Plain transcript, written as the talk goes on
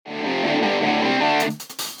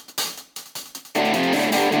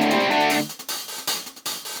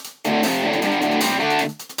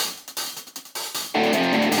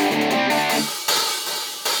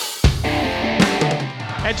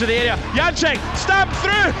into the area. Janček, stamp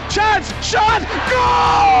through, chance, shot,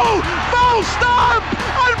 goal! Full stop!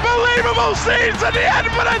 Unbelievable scenes at the end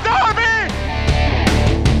for the derby!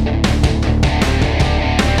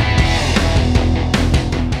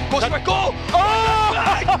 Goes for a goal! Oh!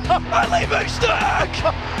 Ali Moustak!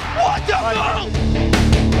 What a goal!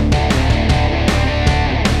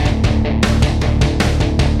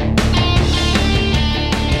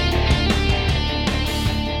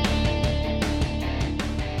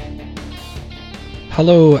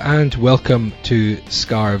 Hello and welcome to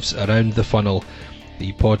Scarves Around the Funnel,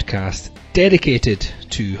 the podcast dedicated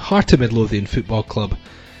to Heart of Midlothian Football Club,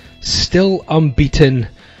 still unbeaten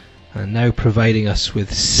and now providing us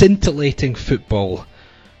with scintillating football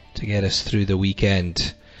to get us through the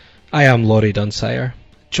weekend. I am Laurie Dunsire,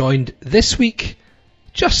 joined this week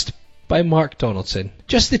just by Mark Donaldson,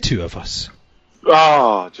 just the two of us.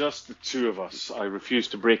 Ah, just the two of us. I refuse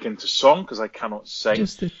to break into song because I cannot sing.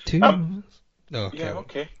 Just the two of us? Okay. Yeah,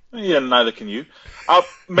 okay. Yeah, neither can you.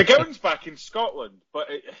 McGowan's back in Scotland, but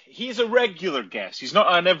he's a regular guest. He's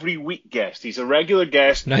not an every week guest. He's a regular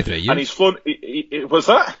guest. Neither are you. And he's flown... What's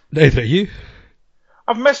that? Neither are you.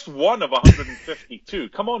 I've missed one of 152.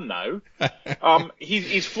 Come on now.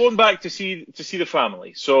 He's flown back to see the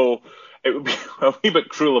family. So it would be a wee bit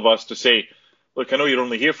cruel of us to say, look, I know you're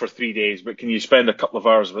only here for 3 days, but can you spend a couple of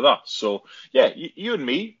hours with us? So, yeah, you and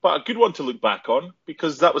me, but a good one to look back on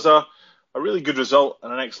because that was a really good result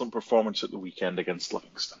and an excellent performance at the weekend against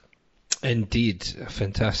Livingston. Indeed, a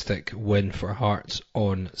fantastic win for Hearts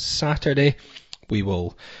on Saturday. We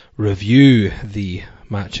will review the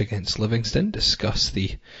match against Livingston, discuss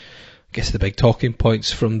the big talking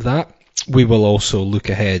points from that. We will also look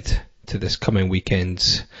ahead to this coming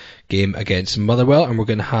weekend's game against Motherwell, and we're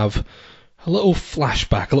going to have a little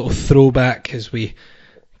flashback, a little throwback as we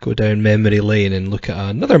go down memory lane and look at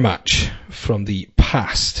another match from the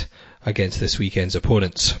past against this weekend's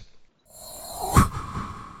opponents.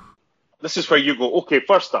 This is where you go, okay,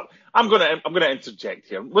 first up, I'm going to interject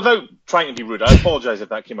here without trying to be rude. I apologise if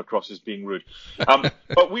that came across as being rude.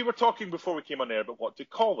 But we were talking before we came on air about what to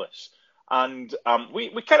call this. And we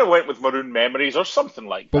kind of went with Maroon Memories or something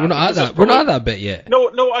like that. But we're not at that. We're not at that bit yet. No,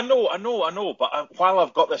 I know. But while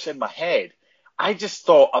I've got this in my head, I just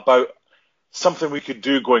thought about something we could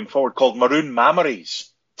do going forward called Maroon Memories.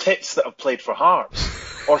 Tits that have played for Hearts.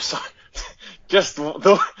 Or so,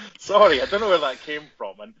 sorry, I don't know where that came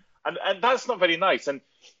from. And that's not very nice. And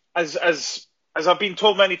as I've been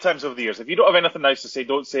told many times over the years, if you don't have anything nice to say,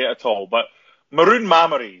 don't say it at all. But Maroon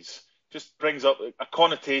Memories just brings up a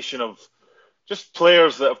connotation of just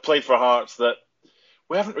players that have played for Hearts that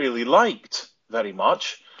we haven't really liked very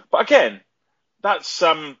much. But again, that's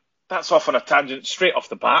off on a tangent straight off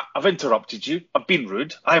the bat. I've interrupted you. I've been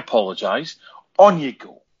rude. I apologise. On you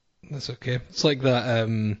go. That's okay. It's like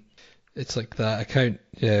that. It's like that account.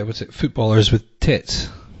 Yeah, what's it? Footballers with tits.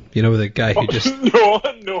 You know the guy who just. No,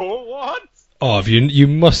 what? Oh, have you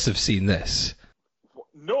must have seen this.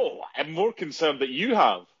 No, I'm more concerned that you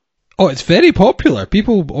have. Oh, it's very popular.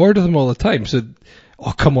 People order them all the time. So,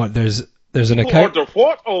 oh come on, there's an account. Order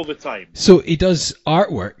what all the time? So he does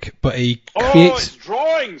artwork, but he creates. It's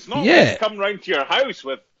drawings, not like come round to your house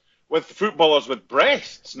with footballers with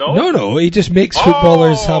breasts, no? No, he just makes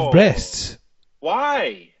footballers have breasts.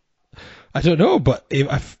 Why? I don't know, but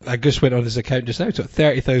I just went on his account just now. It's got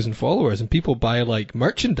 30,000 followers, and people buy like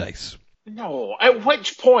merchandise. No. At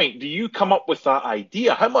which point do you come up with that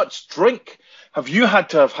idea? How much drink have you had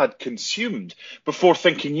to have had consumed before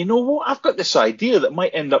thinking, you know what, I've got this idea that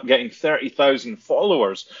might end up getting 30,000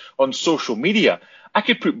 followers on social media. I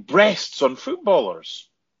could put breasts on footballers.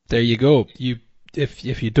 There you go.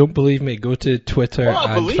 If you don't believe me, go to Twitter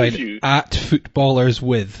and find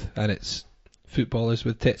 @footballerswith, and it's Footballers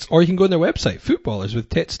with Tits. Or you can go on their website,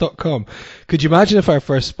 footballerswithtits.com. Could you imagine if our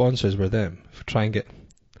first sponsors were them? If we try and get...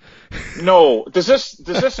 No. Does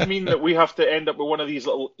this mean that we have to end up with one of these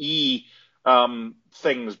little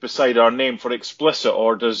things beside our name for explicit,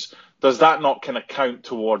 or does that not kind of count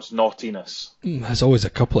towards naughtiness? There's always a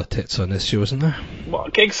couple of tits on this show, isn't there? Well,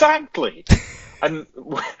 exactly. And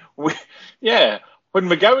yeah, when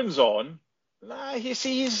McGowan's on, you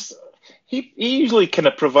see, he usually kind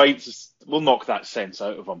of provides. We'll knock that sense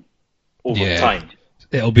out of him over time.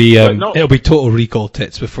 It'll be Total Recall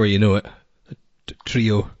tits before you know it.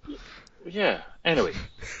 Trio. Yeah. Anyway.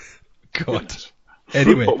 God. Goodness.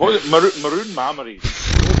 Anyway. What was it? Maroon Memories.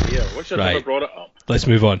 Oh dear. Wish I'd never brought it up. Let's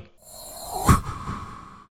move on.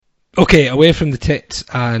 Okay, away from the tits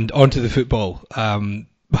and onto the football.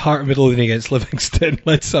 Heart of Midlothian against Livingston.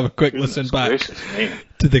 Let's have a quick listen back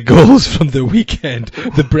to the goals from the weekend.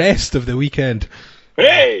 The breast of the weekend.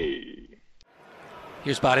 Hey!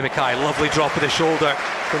 Here's Barry Mackay, lovely drop of the shoulder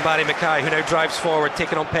from Barry Mackay, who now drives forward,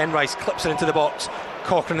 taking on Penrice, clips it into the box.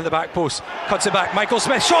 Cochrane at the back post, cuts it back. Michael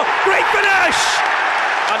Smith shot, great finish!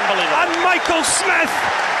 Unbelievable. And Michael Smith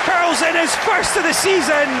curls in his first of the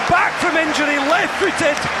season, back from injury,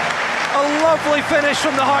 left-footed. A lovely finish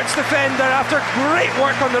from the Hearts defender after great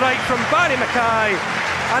work on the right from Barry Mackay.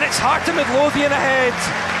 And it's Heart to Midlothian ahead.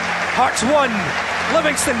 Hearts 1,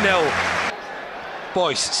 Livingston 0.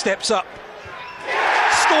 Boyce steps up,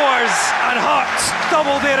 scores, and Hearts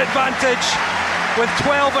double their advantage with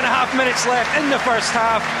 12 and a half minutes left in the first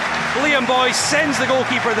half. Liam Boyce sends the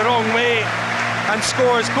goalkeeper the wrong way and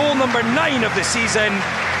scores goal number 9 of the season.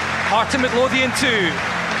 Heart to Midlothian 2,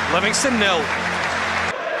 Livingston 0.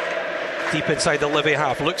 Deep inside the Livy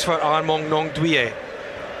half, looks for Armand Nongdouye,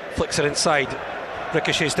 flicks it inside,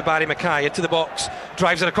 ricochets to Barry Mackay into the box,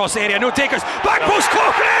 drives it across the area, no takers, back post,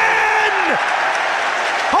 Cochrane!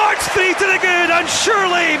 Hearts 3 to the good, and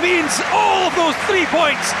surely means all of those 3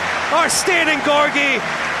 points are staying in Gorgie.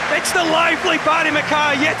 It's the lively Barry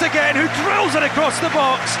Mackay yet again who drills it across the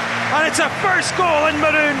box, and it's a first goal in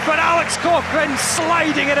maroon for Alex Cochrane,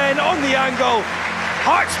 sliding it in on the angle.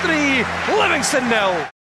 Hearts 3, Livingston 0.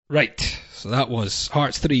 Right, so that was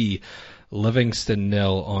Hearts 3, Livingston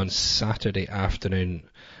 0 on Saturday afternoon.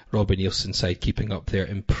 Robbie Nielsen side keeping up their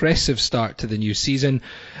impressive start to the new season.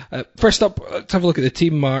 First up, let's have a look at the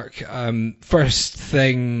team, Mark. First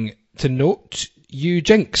thing to note, you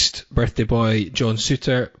jinxed birthday boy John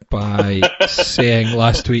Souttar by saying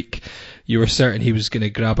last week you were certain he was going to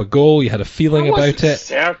grab a goal. You had a feeling about it.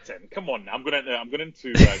 Certain. Come on, I'm going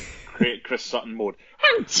into create Chris Sutton mode.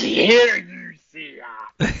 How dare you say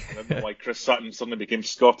that? I don't know why Chris Sutton suddenly became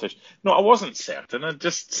Scottish. No, I wasn't certain. I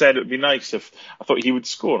just said it would be nice if I thought he would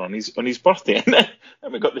score on his birthday. And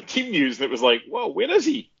then we got the team news, and it was like, well, where is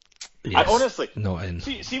he? Yes, I honestly, not in.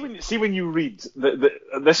 See when you read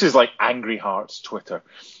this is like Angry Hearts Twitter.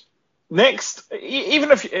 Next, even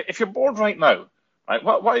if you're bored right now, right,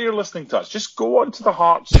 while you're listening to us, just go onto the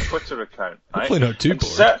Hearts Twitter account. Right? Hopefully not too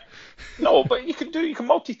bored. No, but you can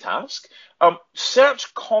multitask.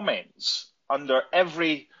 Search comments under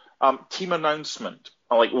every team announcement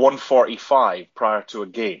at like 1:45 prior to a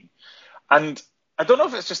game, and I don't know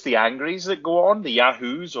if it's just the angries that go on, the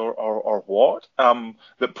Yahoos or what,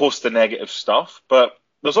 that post the negative stuff, but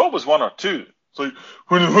there's always one or two. It's like,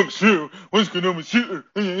 when it looks through, what's going on with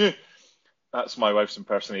Souttar? That's my wife's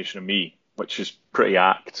impersonation of me, which is pretty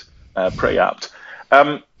apt. Yeah,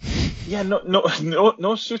 no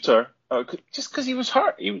Souttar, just because he was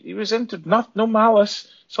hurt. He was into no malice.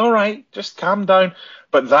 It's all right, just calm down.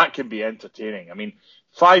 But that can be entertaining. I mean,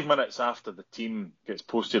 5 minutes after the team gets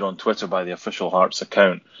posted on Twitter by the official Hearts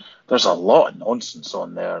account, there's a lot of nonsense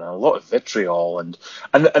on there and a lot of vitriol, and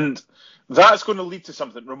that's going to lead to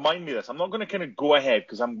something. Remind me of this. I'm not going to kind of go ahead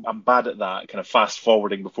because I'm bad at that, kind of fast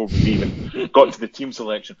forwarding before we've even got to the team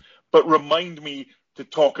selection. But remind me to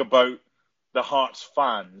talk about the Hearts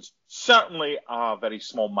fans. Certainly a very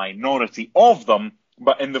small minority of them,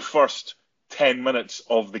 but in the first 10 minutes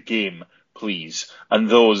of the game, please, and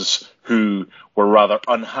those who were rather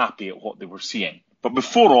unhappy at what they were seeing. But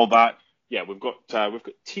before all that, yeah, we've got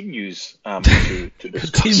team news to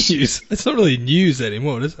discuss. Team news? It's not really news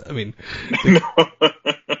anymore, is it? I mean,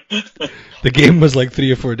 the game was like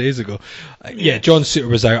 3 or 4 days ago. Yeah, John Souttar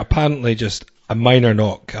was out. Apparently just a minor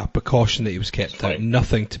knock, a precaution that he was kept out.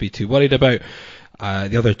 Nothing to be too worried about.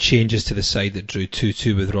 The other changes to the side that drew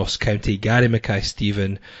 2-2 with Ross County, Gary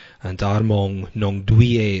Mackay-Steven and Armand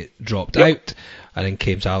Nongdouye dropped out, and in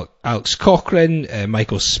came Alex Cochrane,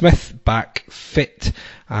 Michael Smith back fit,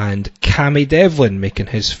 and Cammy Devlin making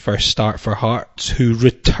his first start for Hearts, who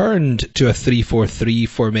returned to a 3-4-3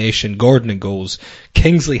 formation. Gordon in goals,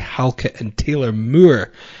 Kingsley Halkett and Taylor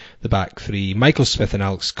Moore the back three, Michael Smith and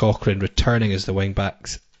Alex Cochrane returning as the wing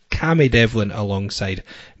backs, Cammy Devlin alongside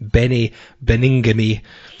Benny Beningame,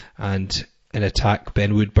 and in attack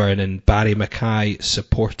Ben Woodburn and Barry Mackay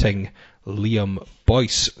supporting Liam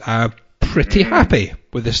Boyce. Pretty happy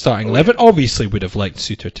with the starting 11. Obviously would have liked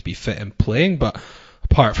Souttar to be fit and playing, but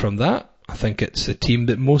apart from that, I think it's the team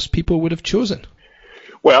that most people would have chosen.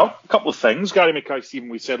 Well, a couple of things. Gary Mackay-Steven,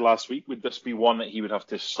 we said last week, would this be one that he would have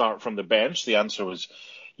to start from the bench? The answer was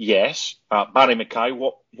yes. Barry Mackay,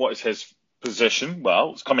 what is his position?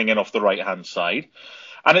 Well, it's coming in off the right-hand side.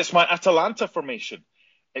 And it's my Atalanta formation.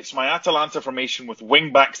 It's my Atalanta formation with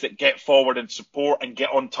wing-backs that get forward and support and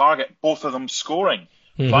get on target, both of them scoring,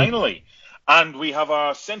 finally. And we have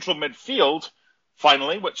a central midfield,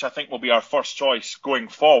 finally, which I think will be our first choice going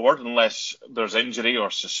forward, unless there's injury or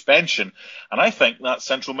suspension. And I think that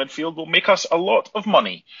central midfield will make us a lot of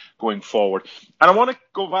money going forward. And I want to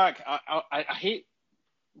go back. I hate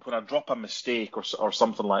when I drop a mistake or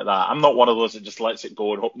something like that, I'm not one of those that just lets it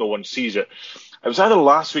go and hope no one sees it. It was either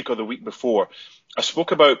last week or the week before. I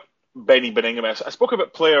spoke about Benny Beningame. I spoke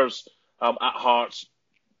about players at Hearts.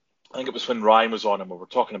 I think it was when Ryan was on and we were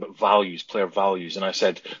talking about values, player values, and I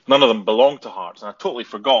said none of them belong to Hearts, and I totally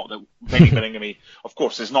forgot that Benny Beningame, of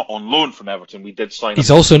course, is not on loan from Everton. We did sign.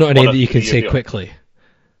 He's also not a name that you can say quickly.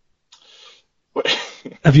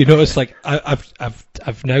 Have you noticed? Like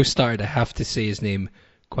I've now started to have to say his name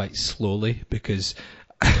quite slowly because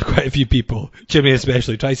quite a few people, Jimmy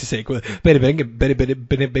especially, tries to say it quickly. Benny Beningame,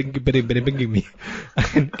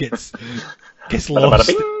 and gets lost.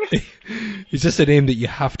 It's just a name that you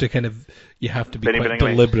have to be Benny quite Beningame.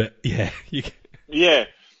 Deliberate. Yeah. Yeah,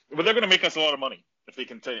 but they're going to make us a lot of money if they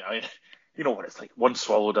continue. I mean, you know what it's like. One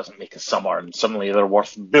swallow doesn't make a summer, and suddenly they're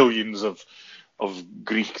worth billions of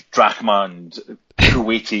Greek drachma and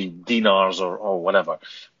Kuwaiti dinars or whatever.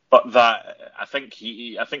 But that I think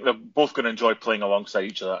they're both going to enjoy playing alongside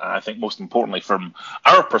each other, and I think most importantly, from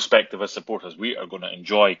our perspective as supporters, we are going to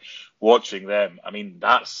enjoy watching them. I mean,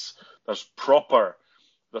 there's proper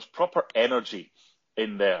energy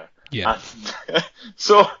in there. Yeah. And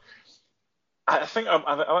so I think I'm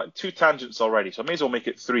at 2 tangents already, so I may as well make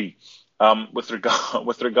it 3. With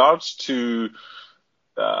regards to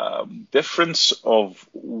difference of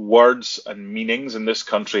words and meanings in this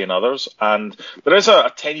country and others, and there is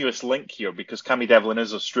a tenuous link here because Cammy Devlin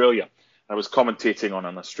is Australia. I was commentating on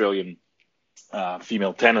an Australian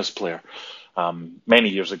female tennis player many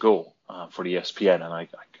years ago for ESPN, and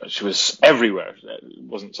she was everywhere. It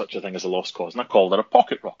wasn't such a thing as a lost cause, and I called her a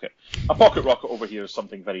pocket rocket. A pocket rocket over here is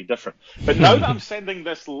something very different. But now that I'm sending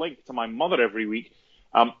this link to my mother every week,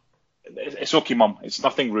 it's okay, Mum. It's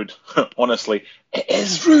nothing rude. Honestly, it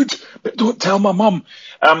is rude, but don't tell my mum.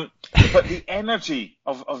 But the energy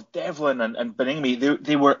of Devlin and Beningame,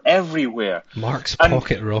 they were everywhere. Mark's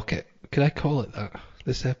pocket rocket. Could I call it that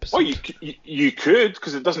this episode? Well, you could,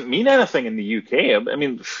 because it doesn't mean anything in the UK. I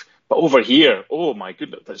mean, but over here, oh my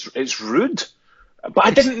goodness, it's rude. But I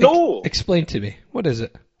didn't know. Explain to me. What is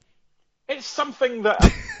it? It's something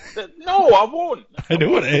that no, I won't. I know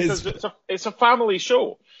what it is. It's a family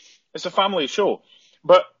show. It's a family show,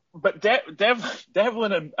 but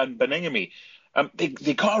Devlin and Beningame,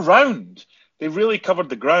 they got around. They really covered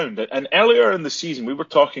the ground. And earlier in the season, we were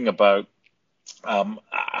talking about a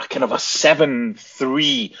kind of a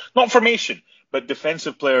 7-3, not formation, but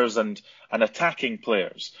defensive players and attacking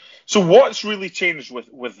players. So what's really changed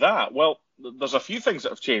with that? Well, there's a few things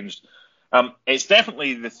that have changed. It's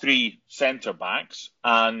definitely the 3 centre backs,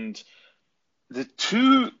 and the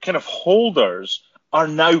 2 kind of holders are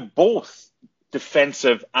now both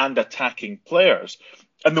defensive and attacking players.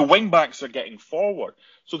 And the wing-backs are getting forward.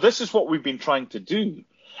 So this is what we've been trying to do.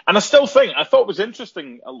 And I thought it was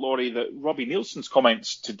interesting, Laurie, that Robbie Nielsen's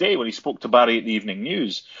comments today when he spoke to Barry at the Evening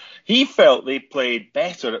News, he felt they played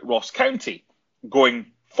better at Ross County going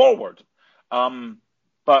forward.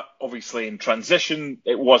 But obviously in transition,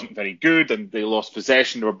 it wasn't very good and they lost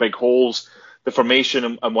possession. There were big holes, the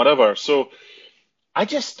formation and whatever. So I'm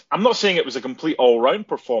not saying it was a complete all-round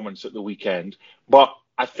performance at the weekend, but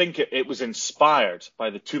I think it was inspired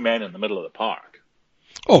by the 2 men in the middle of the park.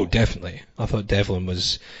 Oh, definitely. I thought Devlin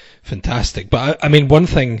was fantastic. But I mean, one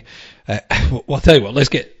thing, I'll tell you what,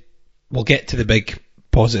 we'll get to the big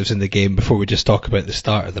positives in the game before we just talk about the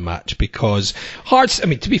start of the match, because Hearts, I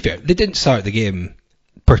mean, to be fair, they didn't start the game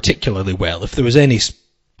particularly well. If there was any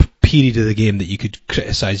period of the game that you could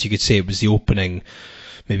criticise, you could say it was the opening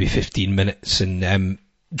maybe 15 minutes, and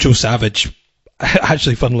Joe Savage,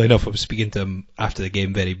 actually, funnily enough, I was speaking to him after the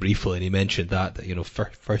game very briefly, and he mentioned that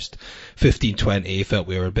first 15-20, he felt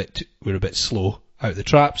we were a bit slow out the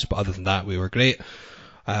traps, but other than that, we were great.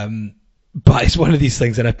 But it's one of these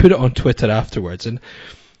things, and I put it on Twitter afterwards, and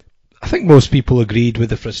I think most people agreed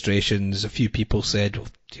with the frustrations. A few people said,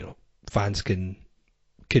 well, fans can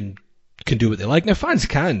do what they like. Now, fans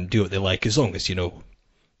can do what they like as long as,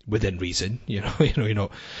 within reason, you're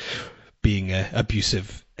not being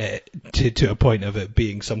abusive to a point of it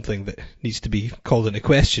being something that needs to be called into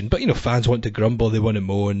question. But fans want to grumble, they want to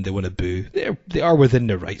moan, they want to boo. They are within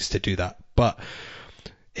their rights to do that. But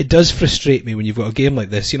it does frustrate me when you've got a game like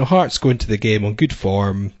this. Hearts go into the game on good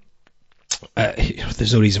form.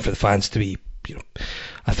 There's no reason for the fans to be,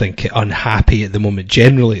 I think, unhappy at the moment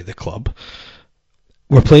generally at the club.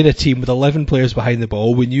 We're playing a team with 11 players behind the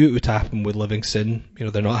ball. We knew it would happen with Livingston.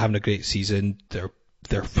 They're not having a great season. They're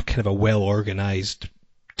kind of a well-organised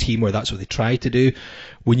team where that's what they try to do.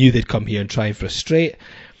 We knew they'd come here and try and frustrate.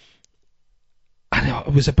 And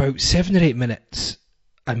it was about 7 or 8 minutes,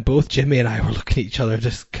 and both Jimmy and I were looking at each other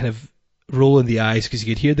just kind of rolling the eyes because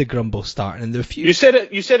you could hear the grumble starting, and there were a few. You said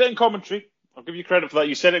it in commentary. I'll give you credit for that.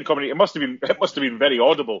 You said it in commentary. It must have been very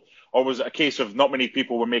audible, or was it a case of not many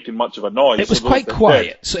people were making much of a noise? It was quite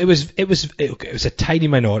quiet. So it was a tiny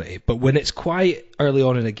minority, but when it's quiet early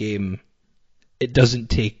on in a game, it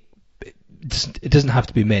doesn't have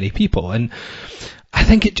to be many people, and I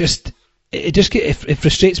think it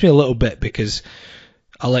frustrates me a little bit because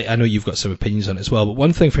I know you've got some opinions on it as well, but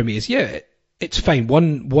one thing for me is, it's fine.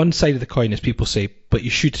 One side of the coin is people say, but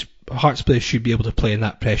Hearts players should be able to play in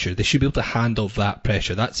that pressure. They should be able to handle that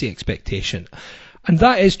pressure. That's the expectation. And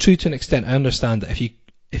that is true to an extent. I understand that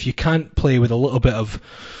if you can't play with a little bit of,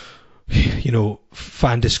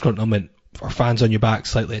 fan disgruntlement or fans on your back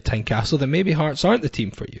slightly at Tynecastle, then maybe Hearts aren't the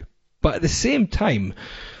team for you. But at the same time,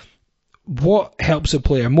 what helps a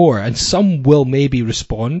player more, and some will maybe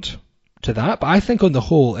respond to that, but I think on the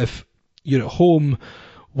whole, if you're at home,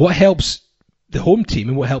 what helps the home team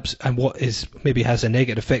and what is maybe has a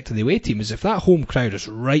negative effect on the away team is if that home crowd is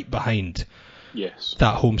right behind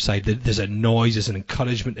that home side, there's a noise, there's an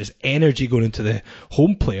encouragement, there's energy going into the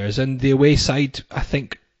home players, and the away side, I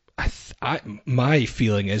think, my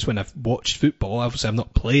feeling is when I've watched football, obviously I've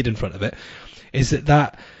not played in front of it, is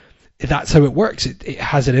that's how it works. It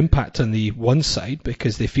has an impact on the one side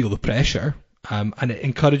because they feel the pressure, and it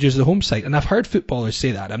encourages the home side. And I've heard footballers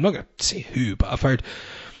say that. I'm not going to say who, but I've heard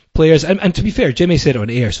players, and to be fair, Jimmy said it on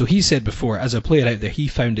air, so he said before, as a player out there, he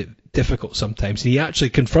found it difficult sometimes, and he actually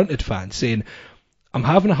confronted fans saying, I'm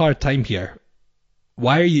having a hard time here.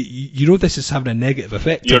 Why are you this is having a negative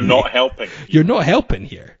effect on me. You're not helping. You're not helping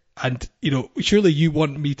here. And, surely you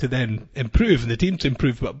want me to then improve and the team to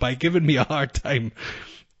improve, but by giving me a hard time,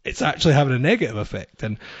 it's actually having a negative effect.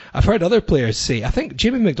 And I've heard other players say, I think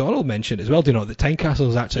Jamie McDonald mentioned as well, that Tynecastle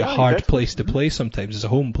is actually a hard place to play sometimes as a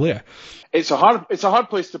home player. It's a hard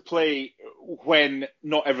place to play when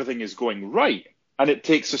not everything is going right, and it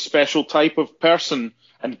takes a special type of person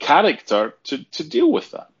and character to deal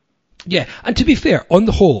with that. Yeah, and to be fair, on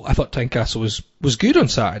the whole, I thought Tynecastle was good on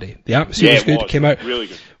Saturday. The atmosphere was good, came out really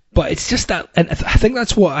good. But it's just that, and I think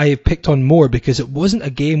that's what I picked on more, because it wasn't a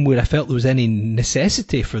game where I felt there was any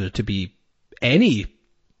necessity for there to be any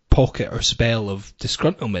pocket or spell of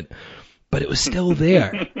disgruntlement, but it was still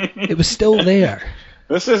there. It was still there.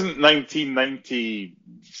 This isn't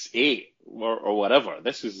 1998 or whatever.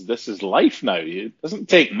 This is life now. It doesn't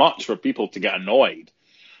take much for people to get annoyed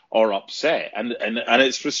or upset, and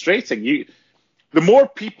it's frustrating. The more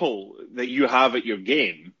people that you have at your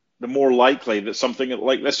game, the more likely that something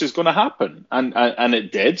like this is going to happen, and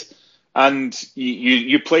it did, and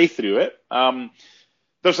you play through it.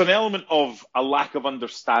 There's an element of a lack of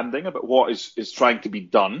understanding about what is trying to be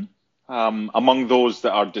done among those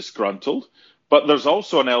that are disgruntled, but there's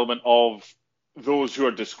also an element of those who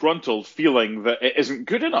are disgruntled feeling that it isn't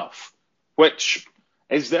good enough, which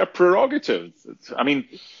is their prerogative. I mean,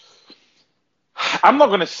 I'm not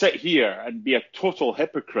going to sit here and be a total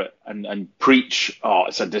hypocrite and preach,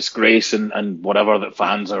 it's a disgrace and whatever, that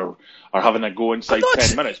fans are having a go inside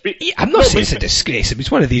 10 minutes. I'm not saying it's a disgrace. It's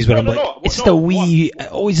one of these where it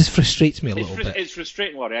always frustrates me a little bit. It's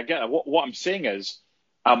frustrating, Laurie. I get it. What I'm saying is,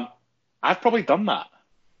 I've probably done that.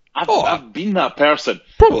 I've been that person.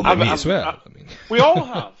 Probably me as well. We all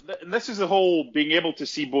have. And this is the whole being able to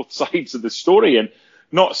see both sides of the story and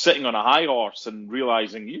not sitting on a high horse and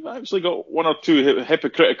realizing you've actually got one or two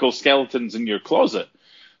hypocritical skeletons in your closet.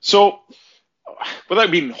 So,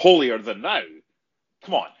 without being holier than thou,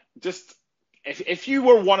 come on, just if you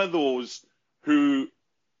were one of those who,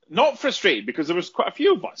 not frustrated, because there was quite a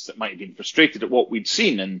few of us that might have been frustrated at what we'd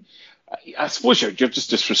seen, and I suppose you're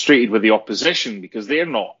just as frustrated with the opposition because they're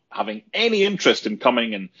not having any interest in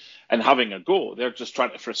coming and having a go. They're just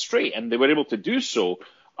trying to frustrate, and they were able to do so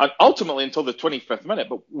ultimately until the 25th minute.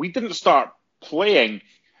 But we didn't start playing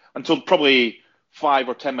until probably 5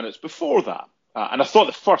 or 10 minutes before that. And I thought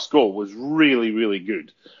the first goal was really, really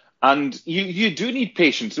good. And you do need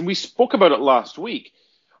patience. And we spoke about it last week.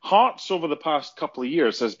 Hearts over the past couple of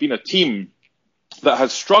years has been a team that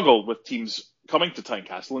has struggled with teams coming to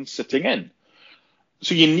Tynecastle and sitting in.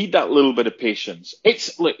 So you need that little bit of patience.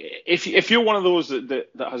 Look, if you're one of those that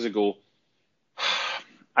has a goal,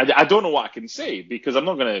 I don't know what I can say, because I'm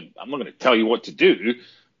not going to tell you what to do,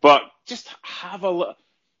 but just have a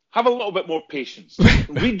little bit more patience.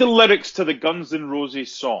 Read the lyrics to the Guns N'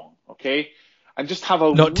 Roses song, okay? And just have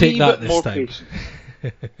a bit more patience.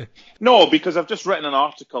 No, because I've just written an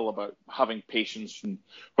article about having patience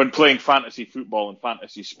when playing fantasy football and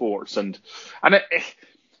fantasy sports, and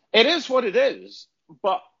it is what it is.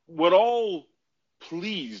 But we're all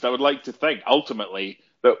pleased, I would like to think, ultimately,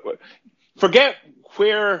 that forget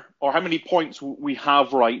where or how many points we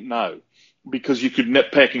have right now. because you could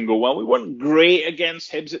nitpick and go, well, we weren't great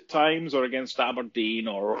against Hibs at times or against Aberdeen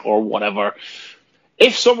or whatever.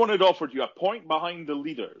 If someone had offered you a point behind the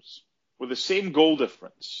leaders with the same goal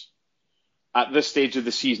difference at this stage of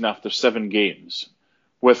the season after 7 games,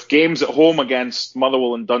 with games at home against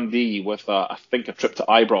Motherwell and Dundee, with I think a trip to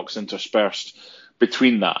Ibrox interspersed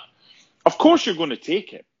between that, of course you're going to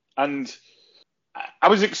take it. And I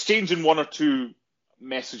was exchanging 1 or 2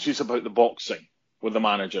 messages about the boxing with the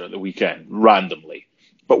manager at the weekend, randomly.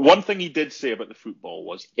 But one thing he did say about the football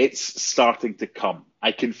was, it's starting to come.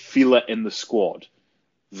 I can feel it in the squad.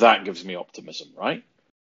 That gives me optimism, right?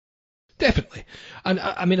 Definitely. And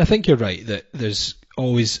I mean, I think you're right that there's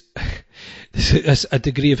always a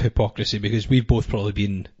degree of hypocrisy, because we've both probably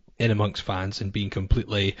been in amongst fans and being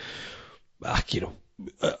completely,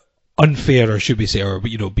 unfair, or should we say, or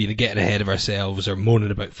being getting ahead of ourselves or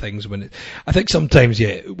moaning about things. I think sometimes,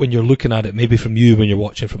 when you're looking at it, maybe from you when you're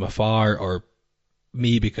watching from afar, or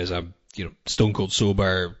me because I'm stone cold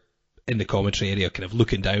sober in the commentary area, kind of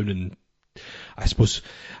looking down and I suppose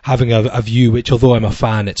having a view which, although I'm a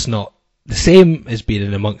fan, it's not the same as being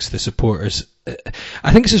in amongst the supporters.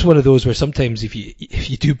 I think it's just one of those where sometimes if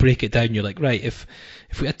you do break it down, you're like, right, if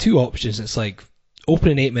we had 2 options, it's like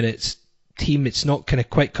opening 8 minutes, team, it's not kind of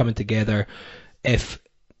quite coming together. If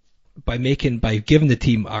by giving the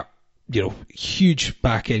team our huge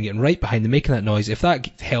back end, getting right behind them, making that noise, if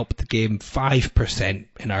that helped the game 5%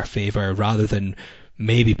 in our favour, rather than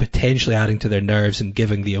maybe potentially adding to their nerves and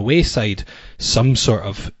giving the away side some sort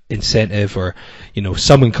of incentive, or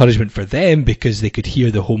some encouragement for them because they could hear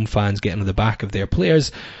the home fans getting on the back of their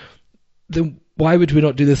players, then why would we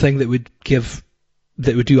not do the thing that would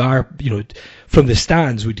do our, from the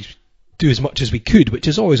stands, would do as much as we could, which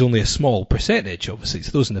is always only a small percentage. Obviously, it's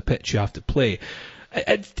those in the pitch you have to play.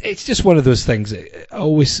 It's just one of those things that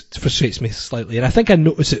always frustrates me slightly, and I think I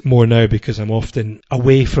notice it more now because I'm often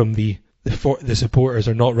away from the supporters,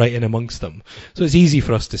 are not right in amongst them, so it's easy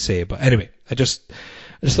for us to say. But anyway, I just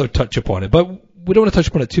thought I'd touch upon it, but we don't want to touch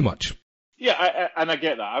upon it too much. Yeah, and I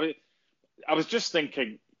get that. I was just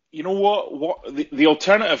thinking, you know what the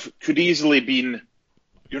alternative could easily been,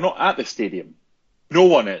 you're not at the stadium. No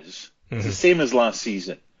one is. It's the same as last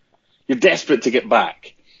season. You're desperate to get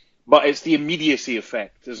back, but it's the immediacy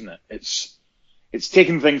effect, isn't it? It's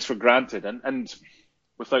taking things for granted, and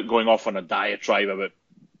without going off on a diatribe about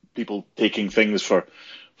people taking things for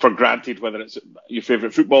granted, whether it's your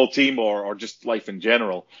favourite football team or just life in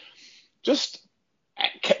general. Just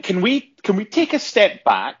can we take a step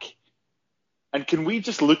back, and can we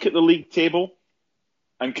just look at the league table,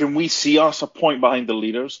 and can we see us a point behind the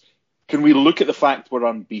leaders? Can we look at the fact we're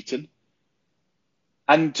unbeaten,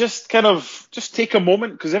 and just take a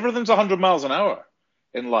moment, because everything's 100 miles an hour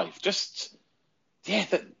in life. This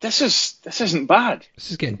isn't bad.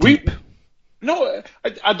 This is getting deep. No,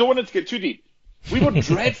 I don't want it to get too deep. We were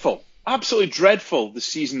dreadful, absolutely dreadful, the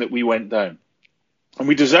season that we went down. And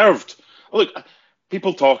we deserved... Look,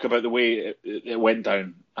 people talk about the way it went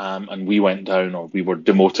down, and we went down, or we were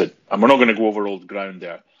demoted. And we're not going to go over old ground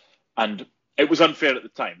there. And it was unfair at the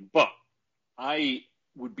time. But I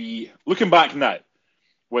would be, looking back now,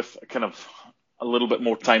 with kind of a little bit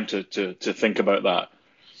more time to think about that,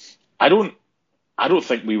 I don't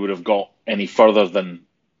think we would have got any further than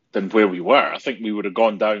where we were. I think we would have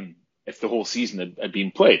gone down if the whole season had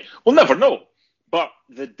been played. We'll never know. But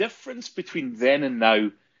the difference between then and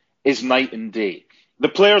now is night and day. The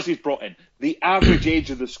players he's brought in, the average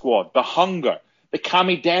age of the squad, the hunger, the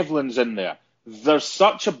Cammy Devlin's in there. There's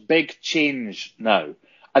such a big change now.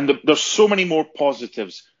 And there's so many more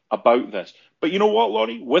positives about this. But you know what,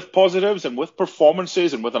 Laurie? With positives and with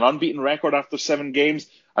performances and with an unbeaten record after 7 games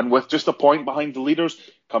and with just a point behind the leaders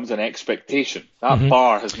comes an expectation. That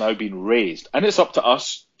bar has now been raised. And it's up to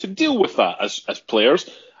us to deal with that as players,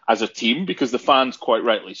 as a team, because the fans, quite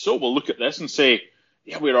rightly so, will look at this and say,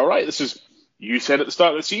 yeah, we're all right. You said at the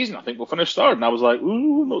start of the season, I think we'll finish third. And I was like,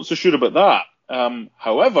 ooh, not so sure about that.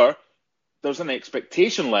 However, there's an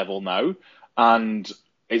expectation level now, and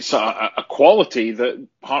it's a quality that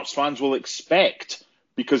Hearts fans will expect,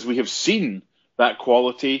 because we have seen that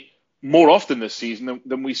quality more often this season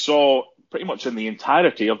than we saw pretty much in the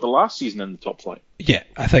entirety of the last season in the top flight. Yeah,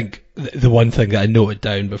 I think the one thing that I noted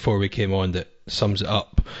down before we came on that sums it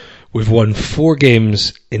up, we've won 4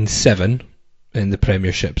 games in 7 in the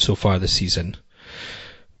Premiership so far this season.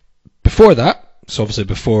 Before that, so obviously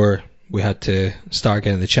before we had to start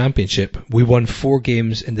again in the Championship, we won 4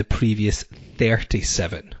 games in the previous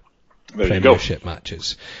 37 Premiership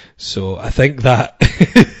matches. So I think that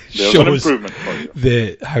shows an improvement for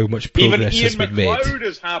you. How much progress has been made. Even Ian McLeod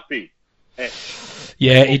is happy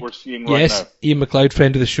Yeah, what we're seeing right now. Ian McLeod,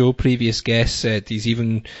 friend of the show, previous guest, said he's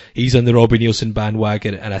on the Robbie Nielsen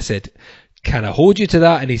bandwagon, and I said, can I hold you to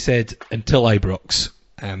that? And he said, until Ibrox.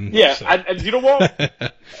 And you know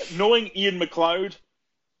what? Knowing Ian McLeod,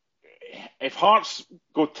 if Hearts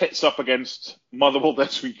go tits up against Motherwell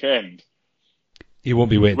this weekend, he won't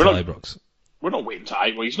be waiting till Ibrox. We're not waiting to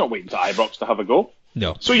Ibrox. He's not waiting to Ibrox to have a go.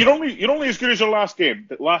 No. So you're only as good as your last game.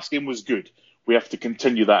 The last game was good. We have to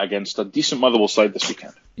continue that against a decent Motherwell side this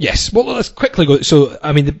weekend. Yes. Well, let's quickly go. So,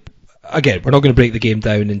 I mean, again, we're not going to break the game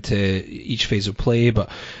down into each phase of play, but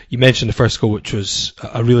you mentioned the first goal, which was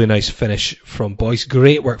a really nice finish from Boyce.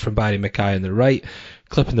 Great work from Barry Mackay on the right,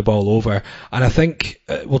 clipping the ball over. And I think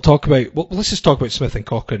let's just talk about Smith and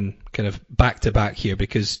Cochrane kind of back to back here,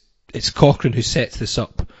 because it's Cochrane who sets this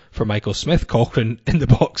up for Michael Smith. Cochrane in the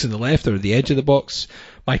box on the left, or the edge of the box.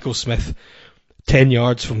 Michael Smith 10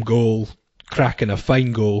 yards from goal, cracking a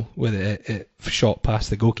fine goal with a shot past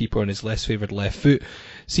the goalkeeper on his less favoured left foot.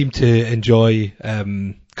 Seemed to enjoy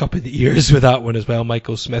cupping the ears with that one as well,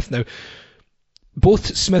 Michael Smith. Now,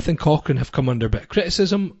 both Smith and Cochrane have come under a bit of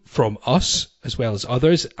criticism from us as well as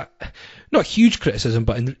others. Not huge criticism,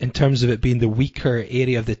 but in terms of it being the weaker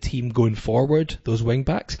area of the team going forward, those wing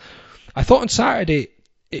backs. I thought on Saturday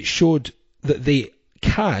it showed that they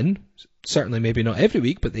can, certainly maybe not every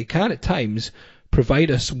week, but they can at times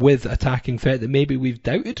provide us with attacking threat that maybe we've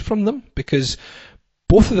doubted from them, because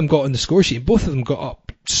both of them got on the score sheet, both of them got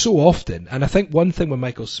up so often. And I think one thing with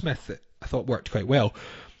Michael Smith that I thought worked quite well,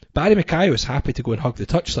 Barry Mackay was happy to go and hug the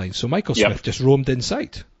touchline, so Michael Smith just roamed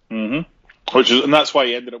inside. Mm-hmm. And that's why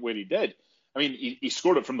he ended up where he did. I mean, he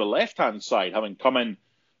scored it from the left-hand side, having come in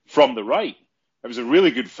from the right. It was a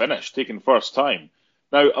really good finish, taken first time.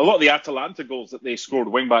 Now, a lot of the Atalanta goals that they scored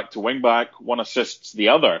wing-back to wing-back, one assists the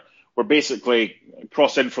other, were basically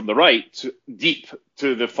cross in from the right, deep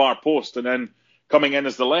to the far post, and then coming in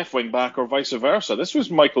as the left wing-back or vice versa. This was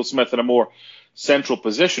Michael Smith in a more central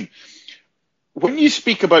position. When you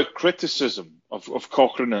speak about criticism of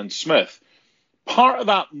Cochrane and Smith, part of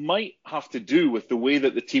that might have to do with the way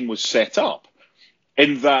that the team was set up,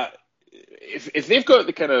 in that if they've got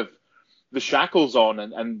the kind of the shackles on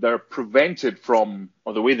and they're prevented from,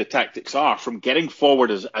 or the way the tactics are, from getting forward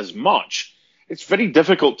as much, it's very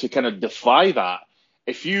difficult to kind of defy that.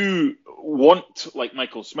 If you want, like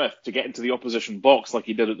Michael Smith, to get into the opposition box like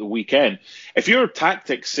he did at the weekend, if your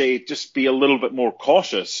tactics say just be a little bit more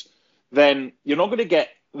cautious, then you're not going to get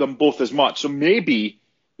them both as much. So maybe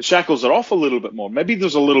the shackles are off a little bit more. Maybe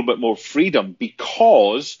there's a little bit more freedom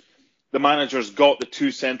because the manager's got the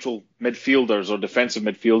two central midfielders or defensive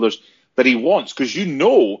midfielders that he wants, because you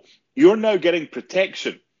know you're now getting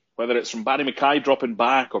protection, whether it's from Barry Mackay dropping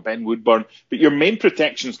back or Ben Woodburn, but your main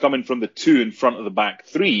protection is coming from the two in front of the back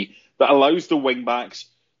three that allows the wing-backs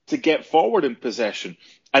to get forward in possession.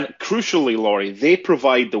 And crucially, Laurie, they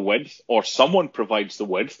provide the width, or someone provides the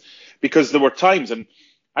width, because there were times, and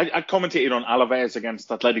I commentated on Alaves against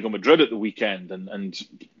Atletico Madrid at the weekend, and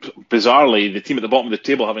bizarrely, the team at the bottom of the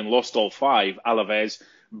table, having lost all five, Alaves,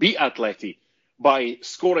 beat Atleti by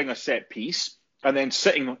scoring a set piece and then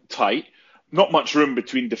sitting tight, not much room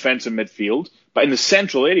between defence and midfield, but in the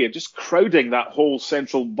central area, just crowding that whole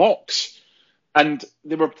central box. And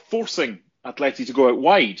they were forcing Atleti to go out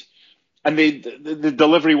wide, and the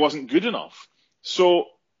delivery wasn't good enough. So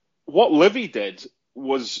what Livy did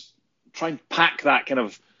was try and pack that kind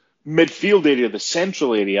of midfield area, the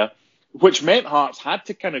central area, which meant Hearts had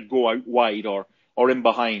to kind of go out wide or in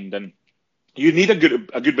behind, and you need a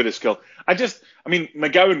good bit of skill. I mean,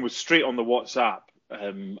 McGowan was straight on the WhatsApp.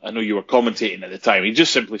 I know you were commentating at the time. He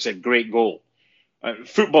just simply said, "Great goal."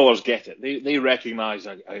 Footballers get it. They recognise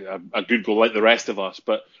a good goal like the rest of us.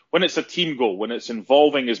 But when it's a team goal, when it's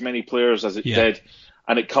involving as many players as it did,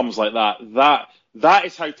 and it comes like that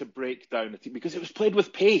is how to break down a team, because it was played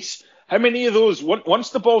with pace. How many of those, once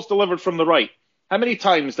the ball's delivered from the right, how many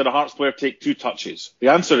times did a Hearts player take two touches? The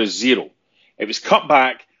answer is 0. It was cut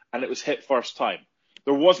back and it was hit first time.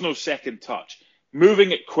 There was no second touch.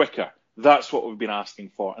 Moving it quicker, that's what we've been asking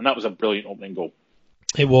for, and that was a brilliant opening goal.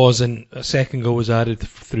 It was, and a second goal was added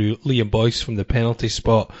through Liam Boyce from the penalty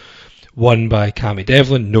spot, won by Cammy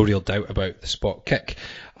Devlin. No real doubt about the spot kick.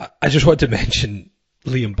 I just want to mention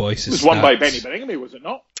Liam Boyce's It was won by Benny Beningame, was it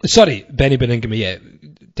not? Sorry, Benny Beningame, yeah.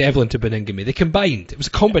 Devlin to Beningame. They combined. It was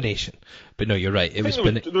a combination. But no, you're right. There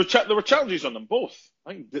were challenges on them both.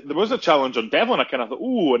 I think there was a challenge on Devlin. I kind of thought,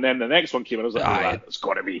 ooh, and then the next one came and I was like, that's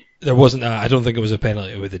got to be. There wasn't I don't think it was a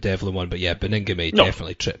penalty with the Devlin one, but yeah, Beningame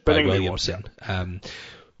definitely tripped by Williamson.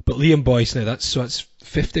 But Liam Boyce, now that's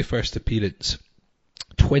 51st appearance,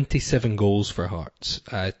 27 goals for Hearts,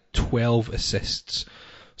 12 assists.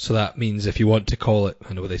 So that means, if you want to call it,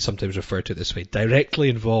 I know they sometimes refer to it this way, directly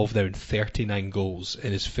involved now in 39 goals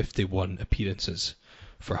in his 51 appearances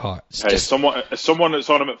for Hearts. Hey, someone that's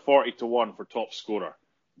on him at 40-1 for top scorer.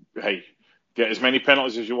 Hey, get as many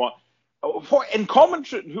penalties as you want. What in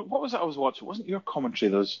commentary? What was that I was watching? It wasn't your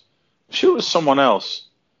commentary? I'm sure it was someone else.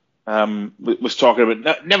 Was talking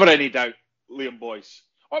about never any doubt Liam Boyce.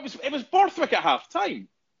 Oh, it was Borthwick at half time.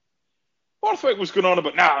 Borthwick was going on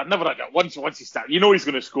about never had doubt. Once he started, he's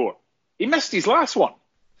going to score. He missed his last one,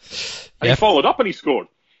 and he followed up and he scored.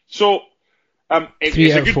 So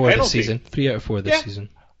 3 out of 4 this season. 3 out of 4 this season.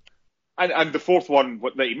 And the fourth one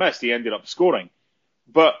that he missed, he ended up scoring.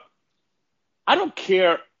 But I don't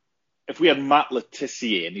care if we had Matt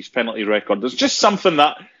Letizia in his penalty record. There's just something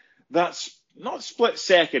that's not split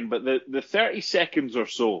second, but the 30 seconds or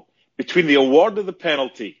so between the award of the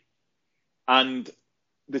penalty and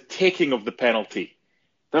the taking of the penalty.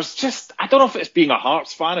 There's just, I don't know if it's being a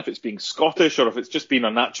Hearts fan, if it's being Scottish, or if it's just being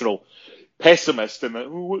a natural pessimist and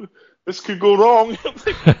that, this could go wrong.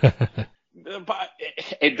 But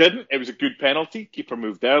it didn't. It was a good penalty. Keeper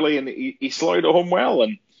moved early and he slotted it home well.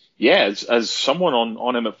 And yeah, as someone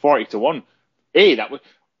on him at 40-1,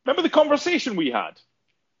 remember the conversation we had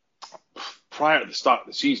prior to the start of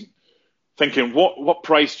the season, thinking what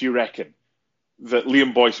price do you reckon that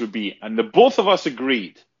Liam Boyce would be? And the both of us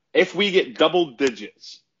agreed, if we get double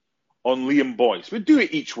digits on Liam Boyce, we'd do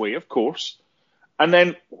it each way, of course. And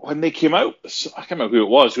then when they came out, I can't remember who it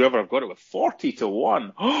was, whoever I've got it with,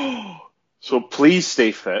 40-1. So please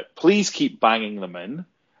stay fit. Please keep banging them in.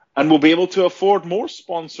 And we'll be able to afford more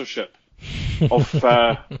sponsorship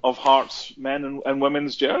of Hearts men and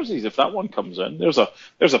women's jerseys if that one comes in. There's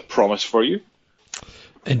a promise for you.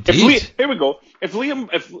 Indeed. Here we go. If Liam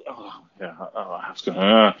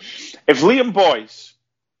Boyce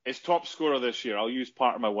is top scorer this year, I'll use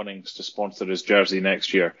part of my winnings to sponsor his jersey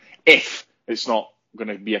next year. If it's not going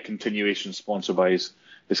to be a continuation sponsor by his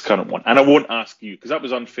current one. And I won't ask you, because that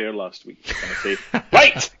was unfair last week. I'm going to say,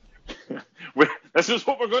 right, this is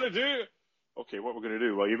what we're going to do. Okay, what we're going to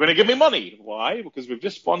do? Well, you're going to give me money. Why? Because we've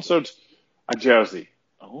just sponsored a jersey.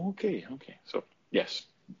 Okay. So, yes.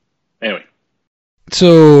 Anyway.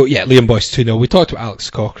 So, yeah, Liam Boyce 2-0. We talked about Alex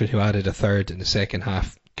Cochrane, who added a third in the second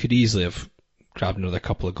half. Could easily have grabbed another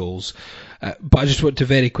couple of goals. But I just want to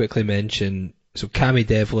very quickly mention, so Cammy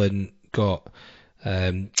Devlin got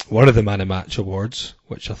one of the Man of Match awards,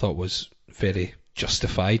 which I thought was very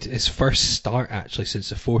justified. His first start actually since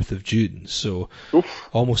the 4th of June, so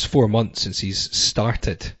almost 4 months since he's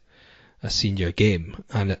started a senior game,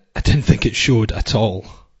 and I didn't think it showed at all.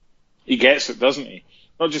 He gets it, doesn't he?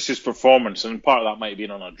 Not just his performance, and part of that might have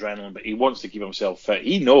been on adrenaline, but he wants to keep himself fit.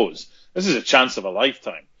 He knows this is a chance of a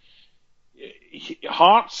lifetime.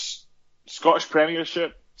 Hearts, Scottish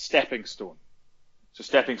Premiership, stepping stone. It's a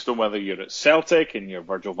stepping stone whether you're at Celtic and you're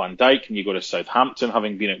Virgil van Dijk and you go to Southampton,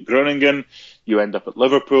 having been at Groningen, you end up at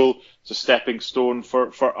Liverpool. It's a stepping stone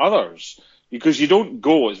for others. Because you don't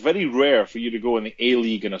go, it's very rare for you to go in the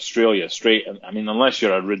A-League in Australia straight. I mean, unless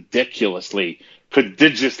you're a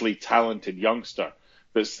prodigiously talented youngster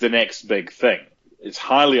that's the next big thing. It's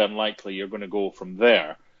highly unlikely you're going to go from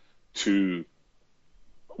there to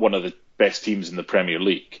one of the best teams in the Premier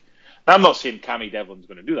League. Now, I'm not saying Cammy Devlin's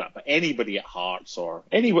going to do that, but anybody at Hearts or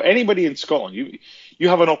anybody in Scotland, you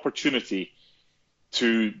have an opportunity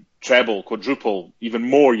to treble, quadruple, even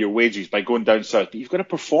more your wages by going down south, but you've got to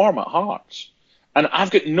perform at Hearts. And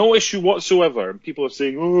I've got no issue whatsoever. And people are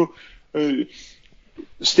saying,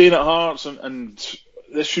 staying at Hearts and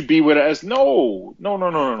this should be where it is. No.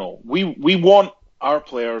 We want our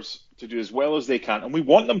players to do as well as they can, and we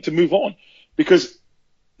want them to move on, because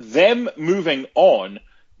them moving on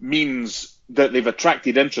means that they've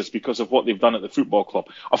attracted interest because of what they've done at the football club.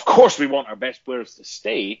 Of course, we want our best players to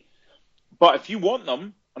stay, but if you want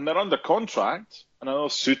them and they're under contract, and I know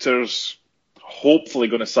Souttar's hopefully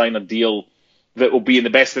going to sign a deal that will be in the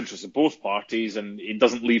best interest of both parties and it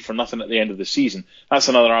doesn't leave for nothing at the end of the season. That's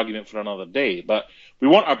another argument for another day. But we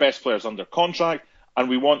want our best players under contract, and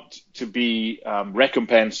we want to be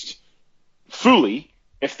recompensed fully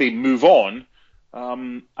if they move on.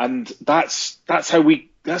 And that's how we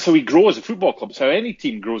grow as a football club. It's how any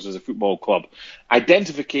team grows as a football club.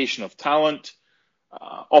 Identification of talent,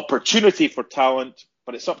 opportunity for talent,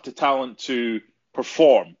 but it's up to talent to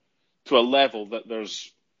perform to a level that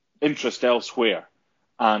there's interest elsewhere.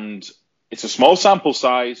 And it's a small sample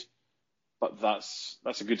size, but that's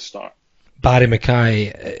a good start. Barry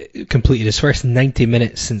Mackay completed his first 90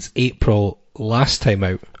 minutes since April last time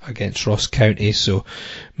out against Ross County, so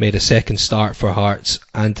made a second start for Hearts.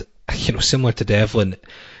 And similar to Devlin,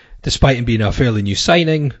 despite him being a fairly new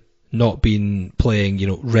signing, not been playing,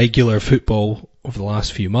 regular football over the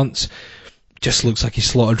last few months. Just looks like he's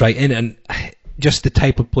slotted right in, and just the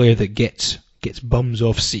type of player that gets bums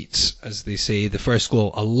off seats, as they say. The first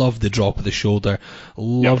goal, I love the drop of the shoulder,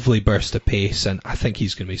 lovely burst of pace, and I think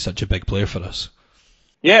he's going to be such a big player for us.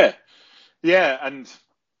 Yeah, and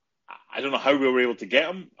I don't know how we were able to get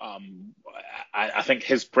him. I think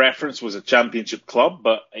his preference was a championship club,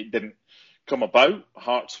 but it didn't come about.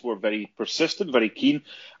 Hearts were very persistent, very keen.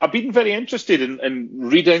 I've been very interested in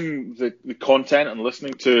reading the content and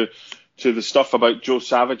listening to the stuff about Joe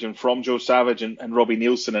Savage and from Joe Savage and Robbie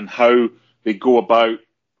Nielsen, and how they go about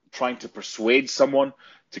trying to persuade someone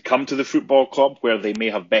to come to the football club where they may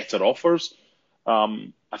have better offers.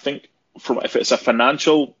 I think if it's a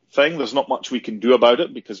financial thing, there's not much we can do about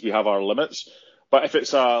it because we have our limits. But if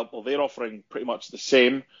it's they're offering pretty much the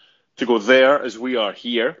same to go there as we are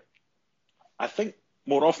here, I think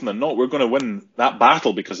more often than not, we're going to win that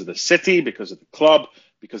battle because of the city, because of the club,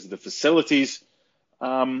 because of the facilities,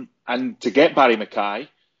 and to get Barry Mackay.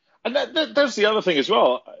 And there's the other thing as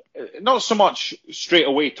well. Not so much straight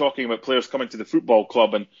away talking about players coming to the football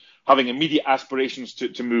club and having immediate aspirations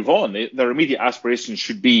to move on. Their immediate aspirations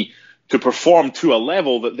should be to perform to a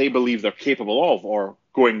level that they believe they're capable of, or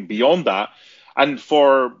going beyond that. And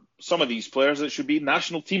for some of these players, it should be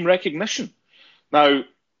national team recognition. Now,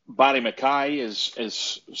 Barry Mackay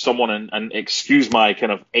is someone, and excuse my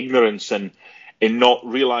kind of ignorance in not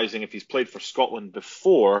realising if he's played for Scotland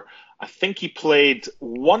before. I think he played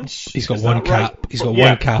once. He's got one cap. Right? He's got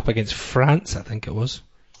one cap against France, I think it was.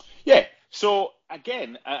 Yeah. So,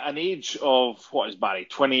 again, at an age of, what is Barry,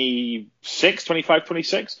 25,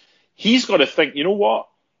 26? He's got to think, you know what?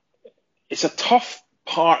 It's a tough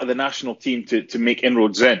part of the national team to make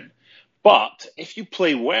inroads in. But if you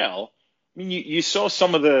play well, I mean, you saw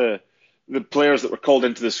some of the players that were called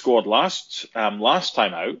into the squad last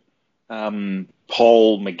time out.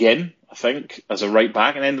 Paul McGinn, I think, as a right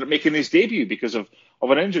back, and ended up making his debut because of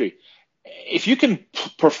an injury. If you can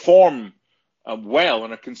perform well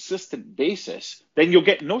on a consistent basis, then you'll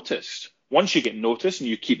get noticed. Once you get noticed and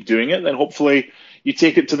you keep doing it, then hopefully you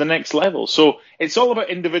take it to the next level. So it's all about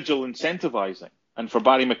individual incentivizing. And for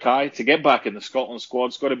Barry Mackay to get back in the Scotland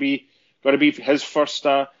squad's got to be his first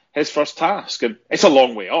task. And it's a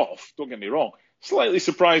long way off. Don't get me wrong. Slightly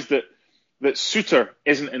surprised that Suter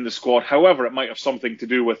isn't in the squad. However, it might have something to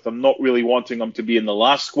do with them not really wanting him to be in the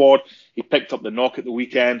last squad. He picked up the knock at the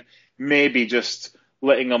weekend, maybe just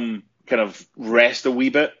letting him kind of rest a wee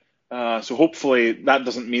bit. So hopefully that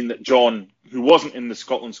doesn't mean that John, who wasn't in the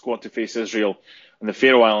Scotland squad to face Israel and the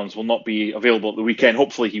Faroe Islands, will not be available at the weekend.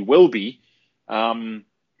 Hopefully he will be.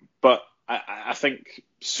 But I think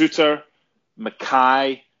Suter,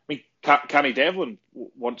 Mackay, Cammy Devlin,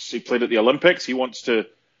 once he played at the Olympics,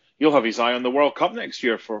 he'll have his eye on the World Cup next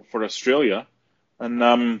year for Australia.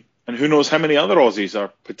 And who knows how many other Aussies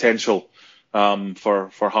are potential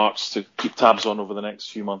for Hearts to keep tabs on over the next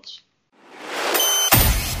few months.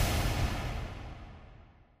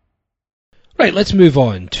 Right, let's move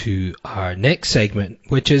on to our next segment,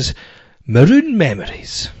 which is Maroon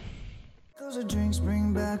Memories. The drinks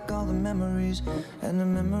bring back all the memories, and the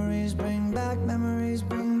memories bring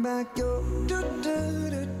back your...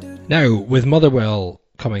 Now, with Motherwell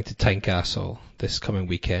coming to Tynecastle this coming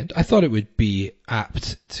weekend, I thought it would be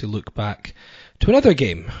apt to look back to another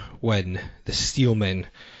game when the Steelmen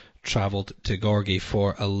travelled to Gorgie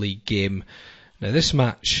for a league game. Now, this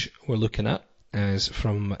match we're looking at is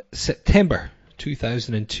from September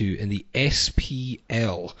 2002 in the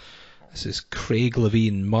SPL. This is Craig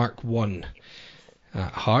Levein Mark 1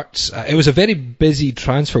 at Hearts. It was a very busy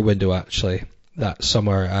transfer window, actually, that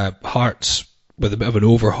summer. Hearts with a bit of an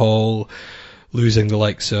overhaul, losing the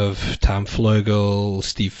likes of Tam Flugel,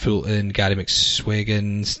 Steve Fulton, Gary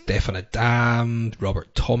McSwagan, Stefan Adam,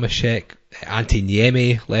 Robert Tomaszek. Ante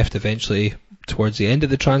Niemi left eventually towards the end of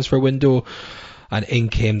the transfer window. And in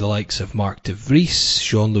came the likes of Mark De Vries,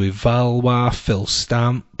 Jean-Louis Valois, Phil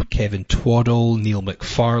Stamp, Kevin Twaddle, Neil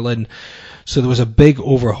McFarlane. So there was a big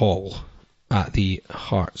overhaul at the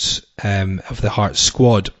Hearts, of the Hearts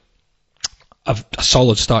squad. A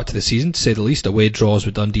solid start to the season, to say the least. Away draws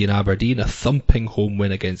with Dundee and Aberdeen, a thumping home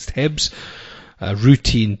win against Hibs, a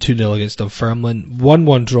routine 2-0 against Dunfermline,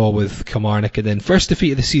 1-1 draw with Kilmarnock, and then first defeat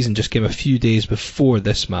of the season just came a few days before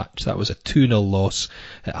this match. That was a 2-0 loss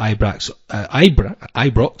at Ibrox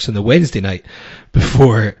on the Wednesday night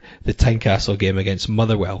before the Tynecastle game against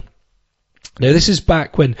Motherwell. Now, this is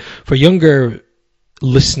back when, for younger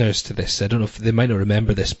listeners to this, I don't know if they might not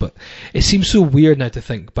remember this, but it seems so weird now to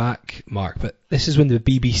think back, Mark, but this is when the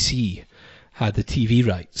BBC had the TV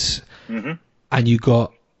rights, and you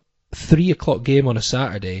got 3 o'clock game on a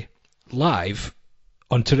Saturday live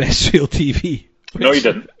on terrestrial TV. No, he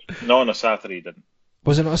didn't. Not on a Saturday, he didn't.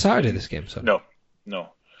 Was it not a Saturday, this game? Sorry. No.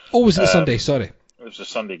 Oh, was it a Sunday? Sorry. It was a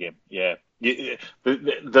Sunday game, yeah.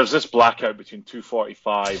 There's this blackout between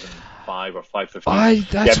 2:45 and 5 or 5:15.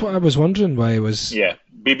 That's what I was wondering why it was. Yeah,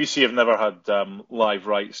 BBC have never had live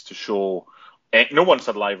rights to show. No one's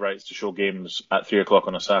had live rights to show games at 3 o'clock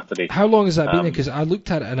on a Saturday. How long has that been? Because I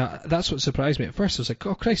looked at it and that's what surprised me at first. I was like,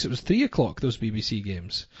 oh Christ, it was 3 o'clock, those BBC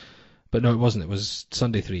games. But no, it wasn't. It was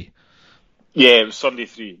Sunday 3. Yeah, it was Sunday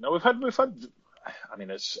 3. Now we've had. I mean,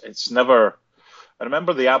 it's never. I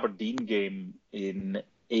remember the Aberdeen game in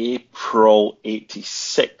April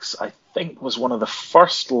 '86. I think was one of the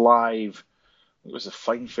first live. It was the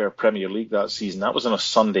Fine Fair Premier League that season. That was on a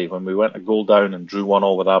Sunday when we went a goal down and drew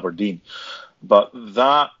 1-1 with Aberdeen. But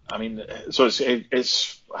that, I mean, so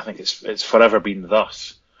it's. I think it's forever been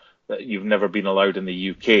thus that you've never been allowed in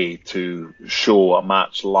the UK to show a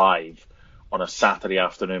match live on a Saturday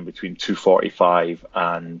afternoon between 2:45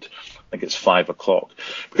 and I think it's 5 o'clock,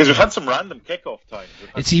 because we've had some random kickoff times.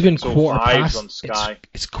 It's even quarter past. On Sky.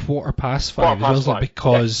 It's quarter past 5 as well,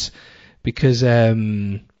 because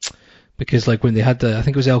like when they had I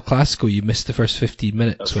think it was El Clasico, you missed the first 15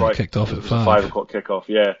 minutes. That's when it kicked off at 5. A 5 o'clock kickoff.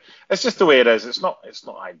 Yeah, it's just the way it is. It's not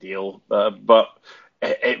ideal, but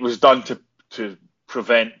it was done to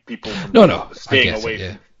prevent people from staying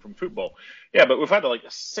away from football. Yeah, but we've had like a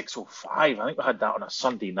 6:05. I think we had that on a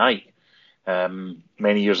Sunday night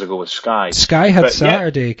many years ago with Sky. Sky had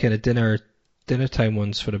Saturday kind of dinner time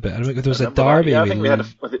ones for a bit. I remember there was a derby. I think we had.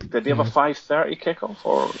 Did they have a 5:30 kickoff,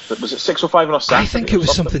 or was it 6:05 on a Saturday? I think it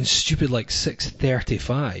was something stupid like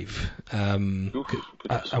 6:35. And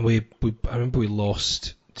I remember we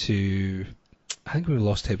lost to. I think we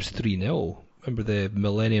lost to Hibs 3-0. Remember the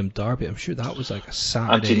Millennium Derby? I'm sure that was like a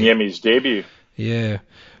Saturday. Antiniemi's debut. Yeah.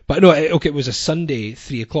 But no, it was a Sunday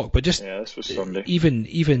 3 o'clock. But just this was Sunday.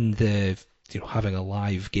 Even the having a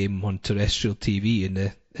live game on terrestrial TV in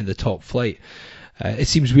the top flight, it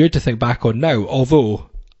seems weird to think back on now. Although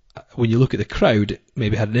when you look at the crowd, it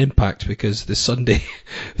maybe had an impact, because the Sunday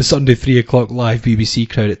 3 o'clock live BBC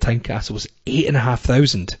crowd at Tynecastle was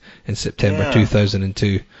 8,500 in September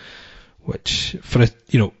 2002. Which, for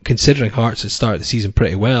considering Hearts had started the season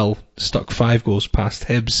pretty well, stuck 5 goals past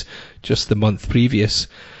Hibs just the month previous,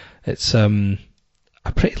 it's a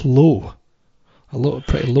pretty low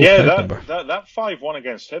crowd number. That 5-1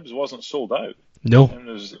 against Hibs wasn't sold out. No,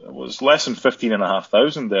 it was less than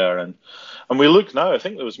 15,500 there, and we look now. I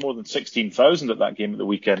think there was more than 16,000 at that game at the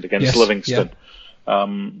weekend against Livingston.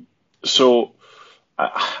 Yeah. So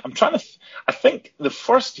I'm trying to. I think the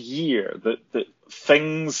first year that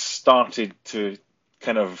things started to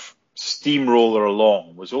kind of steamroller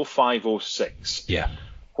along was 05-06. Yeah.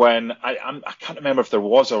 When I can't remember if there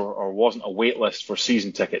was or wasn't a wait list for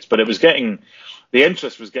season tickets, but the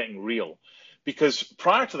interest was getting real. Because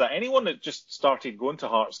prior to that, anyone that just started going to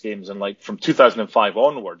Hearts games and like from 2005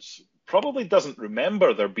 onwards probably doesn't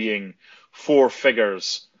remember there being 4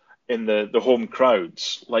 figures in the home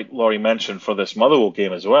crowds, like Laurie mentioned for this Motherwell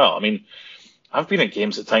game as well. I mean, I've been at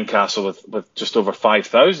games at Tynecastle with just over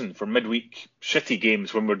 5,000 for midweek shitty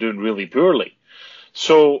games when we're doing really poorly.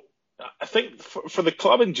 So I think for the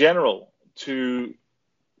club in general to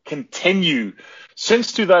continue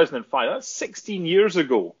since 2005, that's 16 years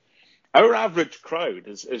ago, our average crowd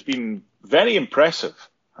has been very impressive.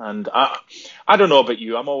 And I don't know about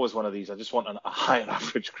you, I'm always one of these. I just want a higher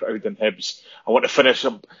average crowd than Hibs. I want to finish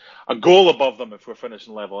a goal above them if we're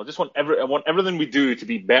finishing level. I want everything we do to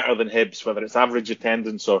be better than Hibs, whether it's average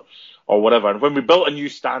attendance or whatever. And when we built a new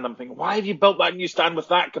stand, I'm thinking, why have you built that new stand with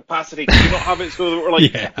that capacity? Can you not have it so that we're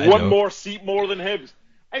like one more seat more than Hibs?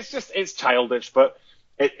 It's childish, but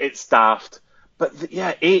it's daft. But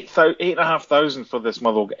 8,500 for this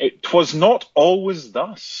Motherwell. It was not always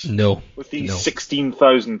thus. No. With these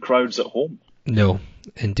 16,000 crowds at home. No,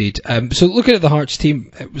 indeed. So looking at the Hearts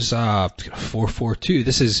team, it was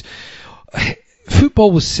 4-4-2.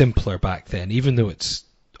 Football was simpler back then, even though it's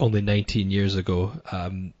only 19 years ago.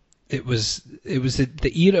 It was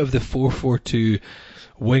the era of the 4-4-2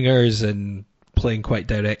 wingers and playing quite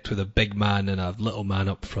direct with a big man and a little man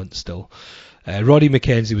up front still. Roddy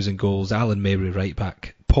McKenzie was in goals, Alan Mabry right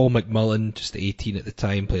back, Paul McMullen, just 18 at the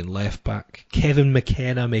time, playing left back, Kevin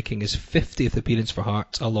McKenna making his 50th appearance for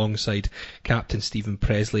Hearts alongside captain Stephen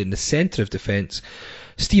Presley in the centre of defence.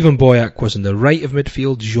 Stephen Boyack was on the right of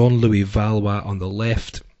midfield, Jean-Louis Valois on the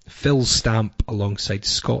left, Phil Stamp alongside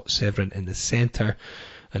Scott Severin in the centre,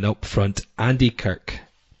 and up front Andy Kirk,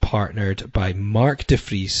 partnered by Mark de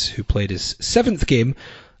Vries, who played his 7th game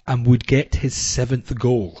and would get his 7th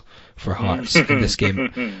goal for Hearts in this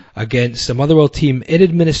game against a Motherwell team in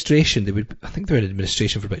administration. I think they were in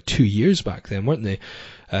administration for about 2 years back then, weren't they?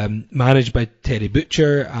 Managed by Terry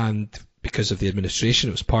Butcher, and because of the administration,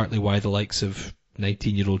 it was partly why the likes of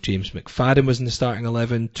 19-year-old James McFadden was in the starting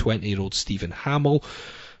 11, 20-year-old Stephen Hamill.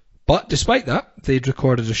 But despite that, they'd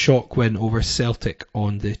recorded a shock win over Celtic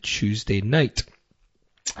on the Tuesday night.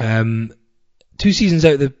 2 seasons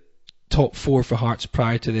out of the top 4 for Hearts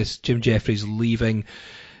prior to this, Jim Jeffries leaving.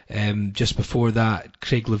 Just before that,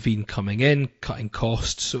 Craig Levein coming in, cutting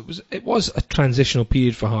costs. So it was a transitional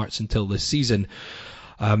period for Hearts until this season.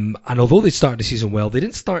 And although they started the season well, they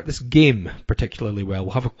didn't start this game particularly well.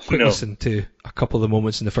 We'll have a quick listen to a couple of the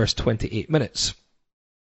moments in the first 28 minutes.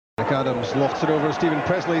 Adams lofts it over Stephen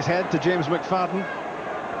Presley's head to James McFadden.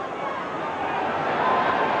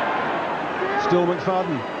 Still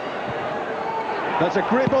McFadden. That's a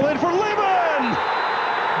great ball in for Lehmann!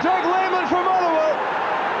 Doug Lehmann from Motherwell.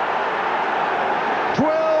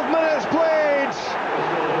 12 minutes played.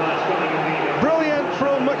 Brilliant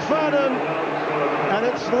from McFadden. And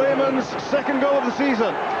it's Lehmann's second goal of the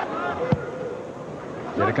season.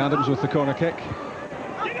 Derek Adams with the corner kick.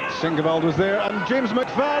 Singevald was there, and James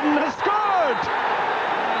McFadden has scored!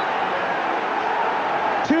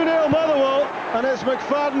 2-0 Motherwell, and it's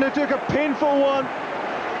McFadden who took a painful one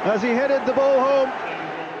as he headed the ball home.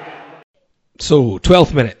 So,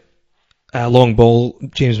 12th minute, long ball,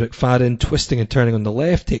 James McFadden twisting and turning on the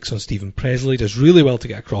left, takes on Stephen Presley, does really well to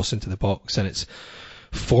get across into the box, and it's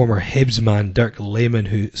former Hibs man Dirk Lehmann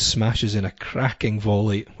who smashes in a cracking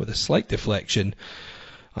volley with a slight deflection,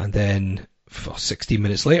 and then 16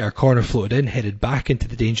 minutes later, a corner floated in, headed back into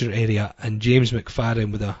the danger area, and James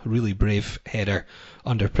McFadden with a really brave header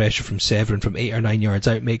under pressure from Severin from 8 or 9 yards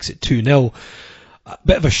out makes it 2-0. A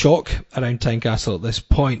bit of a shock around Tynecastle at this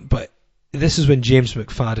point, but this is when James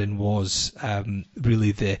McFadden was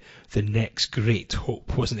really the next great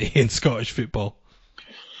hope, wasn't he, in Scottish football?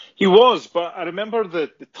 He was, but I remember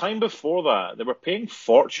the time before that, they were paying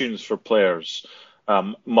fortunes for players,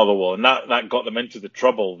 Motherwell, and that got them into the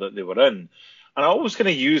trouble that they were in. And I always going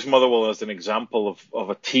to use Motherwell as an example of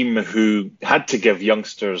a team who had to give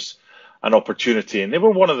youngsters an opportunity, and they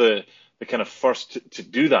were one of the kind of first to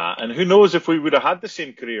do that. And who knows if we would have had the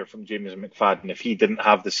same career from James McFadden if he didn't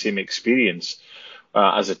have the same experience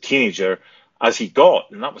as a teenager as he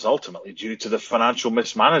got. And that was ultimately due to the financial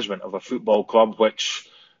mismanagement of a football club, which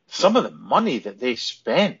some of the money that they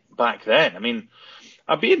spent back then, I mean,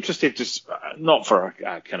 I'd be interested, just not for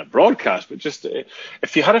a kind of broadcast, but just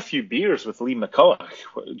if you had a few beers with Lee McCulloch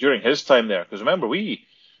during his time there, because remember I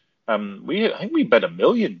think we bid $1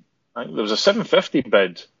 million. I think there was a 750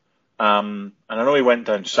 bid, and I know he went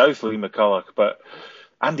down south, Lee McCulloch, but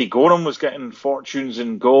Andy Gorham was getting fortunes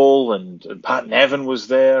in goal, and Pat Nevin was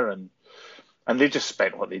there, and they just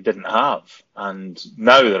spent what they didn't have. And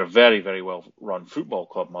now they're a very, very well-run football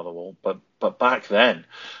club, Motherwell. But back then,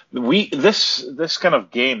 this kind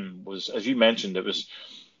of game was, as you mentioned, it was.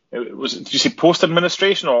 Did you say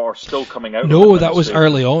post-administration or still coming out? No, that was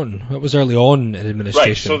early on. That was early on in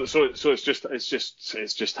administration. Right. So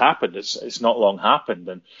it's just happened. It's not long happened,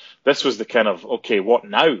 and this was the kind of okay, what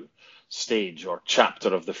now stage or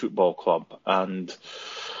chapter of the football club. And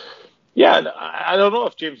yeah, I don't know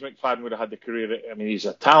if James McFadden would have had the career. I mean, he's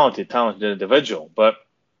a talented individual, but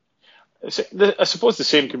I suppose the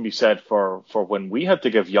same can be said for when we had to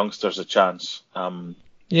give youngsters a chance.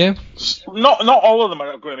 Yeah. Not all of them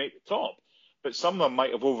are going to make the top, but some of them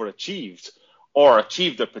might have overachieved or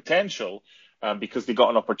achieved their potential because they got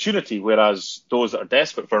an opportunity, whereas those that are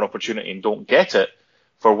desperate for an opportunity and don't get it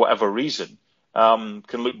for whatever reason can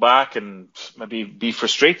look back and maybe be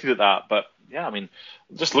frustrated at that. But yeah, I mean,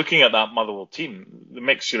 just looking at that Motherwell team, the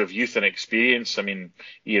mixture of youth and experience. I mean,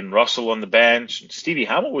 Ian Russell on the bench, and Stevie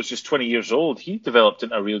Hamill was just 20 years old. He developed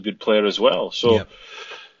into a real good player as well. So,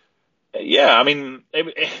 yeah, I mean,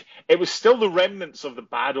 it was still the remnants of the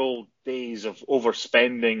bad old days of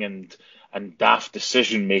overspending and daft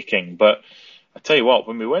decision making. But I tell you what,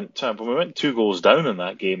 when we went 2 goals down in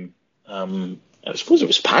that game, I suppose it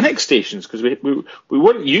was panic stations because we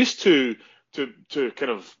weren't used to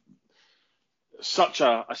kind of such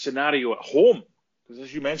a scenario at home, because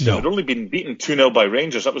as you mentioned, we'd only been beaten 2-0 by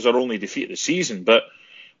Rangers. That was our only defeat of the season. But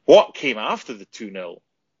what came after the 2-0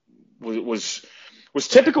 was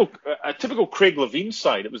typical Craig Levein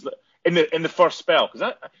side. It was in the first spell,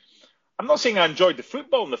 because I'm not saying I enjoyed the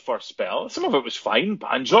football in the first spell. Some of it was fine, but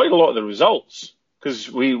I enjoyed a lot of the results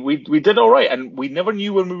because we did all right, and we never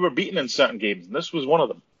knew when we were beaten in certain games, and this was one of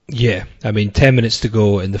them. Yeah, I mean, 10 minutes to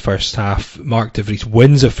go in the first half. Mark De Vries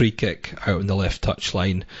wins a free kick out on the left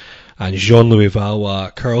touchline, and Jean-Louis Valois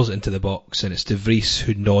curls it into the box, and it's De Vries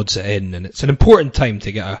who nods it in, and it's an important time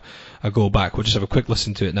to get a goal back. We'll just have a quick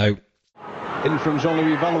listen to it now. In from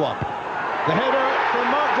Jean-Louis Valois. The header from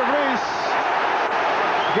Marc De Vries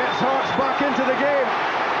gets Hearts back into the game.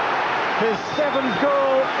 His 7th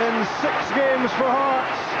goal in 6 games for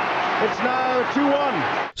Hearts. It's now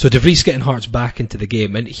 2-1. So De Vries getting Hearts back into the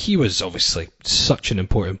game, and he was obviously such an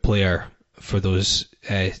important player for those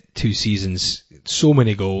 2 seasons. So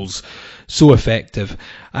many goals, so effective.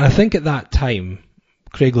 And I think at that time,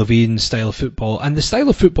 Craig Levein's style of football, and the style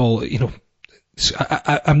of football, you know,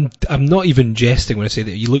 I'm not even jesting when I say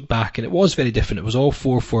that you look back and it was very different. It was all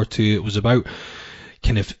 4-4-2. It was about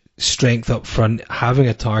kind of strength up front, having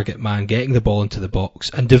a target man, getting the ball into the box,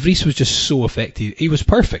 and De Vries was just so effective. He was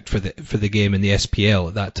perfect for the game in the SPL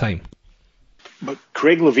at that time. But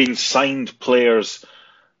Craig Levein signed players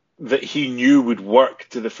that he knew would work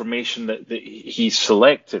to the formation that he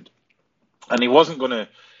selected, and he wasn't going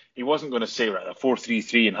to say, right, a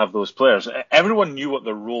 4-3-3 and have those players. Everyone knew what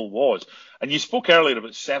their role was. And you spoke earlier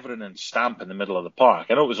about Severin and Stamp in the middle of the park.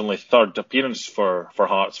 I know it was only 3rd appearance for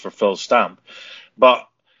Hearts for Phil Stamp, but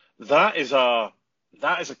that is a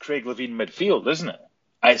Craig Levein midfield, isn't it?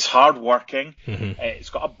 It's hard working. Mm-hmm.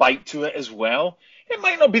 It's got a bite to it as well. It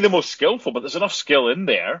might not be the most skillful, but there's enough skill in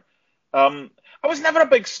there. I was never a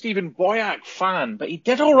big Stephen Boyack fan, but he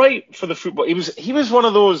did all right for the football. He was one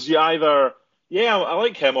of those you either, yeah, I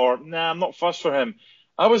like him, or nah, I'm not fussed for him.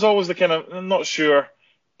 I was always the kind of, I'm not sure.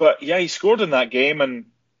 But yeah, he scored in that game, and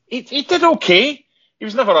he did okay. He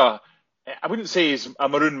was never I wouldn't say he's a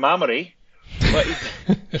Maroon Mamory, but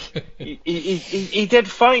he did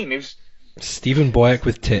fine. He was Stephen Boyack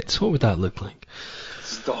with tits. What would that look like?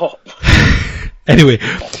 Stop. Anyway,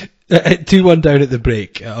 2-1 down at the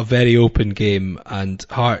break. A very open game, and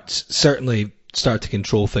Hearts certainly started to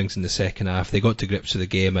control things in the second half. They got to grips with the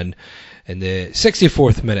game, and in the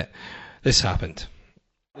 64th minute, this happened.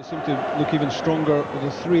 They seem to look even stronger with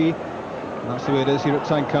a 3, and that's the way it is here at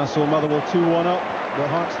Tynecastle. Motherwell 2-1 up. The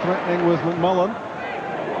Hearts threatening with McMullen.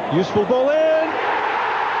 Useful ball in.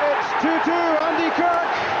 It's 2-2. Andy Kirk.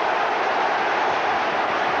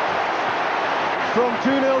 From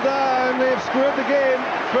 2-0 down, they've squared the game.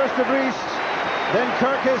 First De Vries, then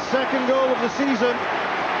Kirk, his 2nd goal of the season.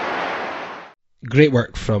 Great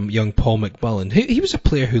work from young Paul McMullen. He was a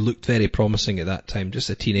player who looked very promising at that time, just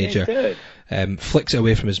a teenager. Yeah, he did. Flicks it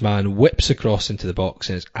away from his man, whips across into the box,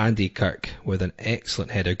 and it's Andy Kirk with an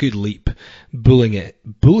excellent header. Good leap, bulleting it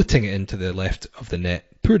into the left of the net.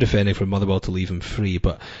 Poor defending from Motherwell to leave him free,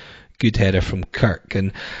 but good header from Kirk.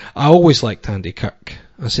 And I always liked Andy Kirk.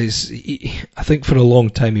 I think for a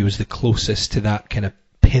long time he was the closest to that kind of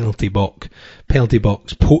penalty box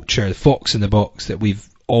poacher, the fox in the box that we've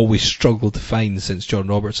always struggled to find since John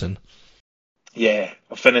Robertson. Yeah,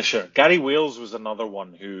 a finisher. Gary Wales was another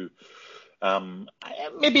one who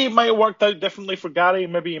maybe it might have worked out differently for Gary.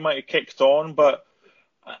 Maybe he might have kicked on, but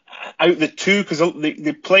out the two, because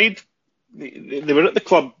they played, they were at the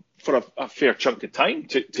club for a fair chunk of time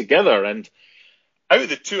together, and out of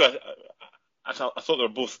the two, I thought they were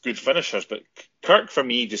both good finishers. But Kirk, for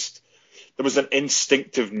me, just there was an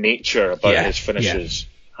instinctive nature about his finishes,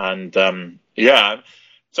 and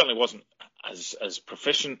certainly wasn't as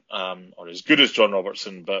proficient or as good as John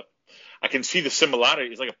Robertson, but I can see the similarity.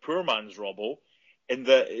 He's like a poor man's Robbo in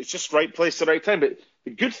that it's just right place at the right time. But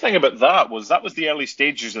the good thing about that was the early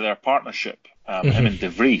stages of their partnership, him and De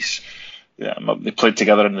Vries. Yeah, they played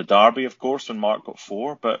together in the derby, of course, when Mark got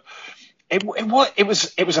 4. But it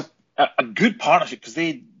was a good partnership because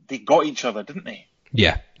they got each other, didn't they?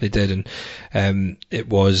 Yeah, they did, and it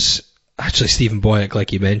was actually Stephen Boyack,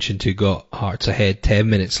 like you mentioned, who got Hearts ahead 10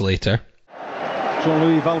 minutes later.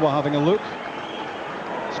 Jean-Louis Valois having a look.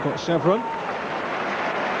 Scott Severin.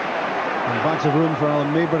 And bags of room for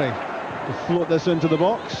Alan Maybury to float this into the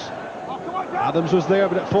box. Adams was there,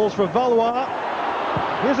 but it falls for Valois.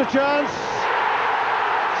 Here's a chance.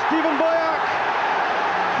 Stephen Boyack.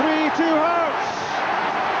 3-2 Hearts.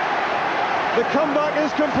 The comeback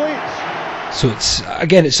is complete. So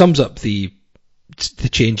it sums up the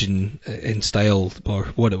change in style, or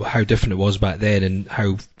how different it was back then, and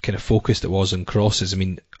how kind of focused it was on crosses. I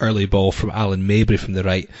mean, early ball from Alan Maybury from the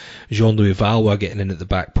right, Jean-Louis Valois getting in at the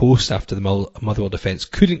back post after the Motherwell defence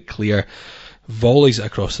couldn't clear, volleys it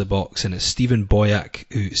across the box, and it's Stephen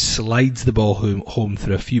Boyack who slides the ball home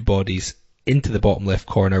through a few bodies into the bottom left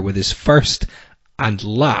corner with his first and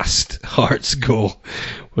last Hearts goal.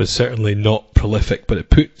 Was certainly not prolific, but it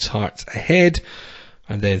puts Hearts ahead.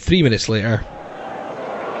 And then 3 minutes later,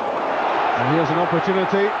 and here's an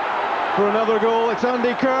opportunity for another goal. It's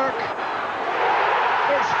Andy Kirk.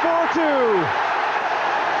 It's 4-2.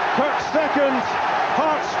 Kirk second,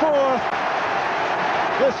 Hearts fourth.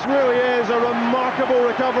 This really is a remarkable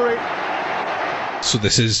recovery. So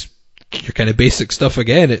this is your kind of basic stuff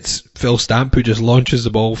again. It's Phil Stamp who just launches the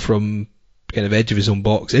ball from kind of edge of his own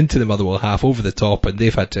box into the Motherwell half over the top, and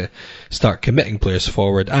they've had to start committing players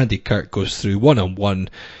forward. Andy Kirk goes through one-on-one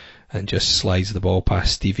and just slides the ball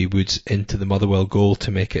past Stevie Woods into the Motherwell goal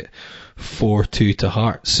to make it 4-2 to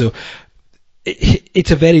Hearts. So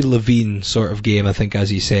it's a very Levine sort of game, I think,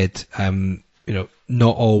 as you said.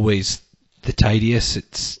 Not always the tidiest.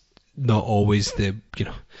 It's not always the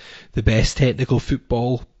best technical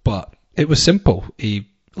football, but it was simple. He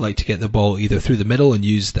liked to get the ball either through the middle and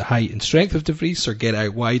use the height and strength of De Vries, or get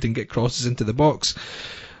out wide and get crosses into the box.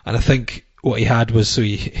 And I think what he had was, so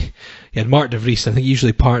he had Mark De Vries. I think he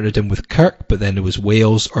usually partnered him with Kirk, but then there was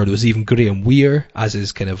Wales, or there was even Graham Weir as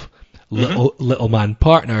his kind of little man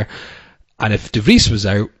partner. And if De Vries was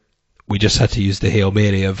out, we just had to use the Hail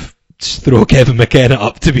Mary of throw Kevin McKenna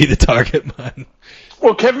up to be the target man.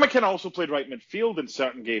 Well, Kevin McKenna also played right midfield in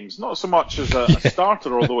certain games, not so much as a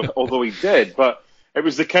starter, although he did, but it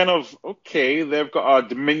was the kind of, okay, they've got a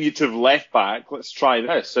diminutive left back, let's try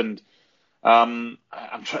this. And I'm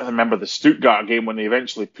trying to remember the Stuttgart game when they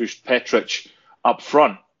eventually pushed Petric up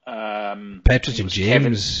front. Petric and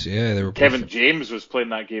James, they were. Kevin James was playing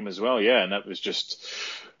that game as well, yeah, and that was just,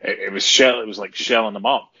 it was like shelling them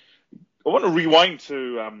up. I want to rewind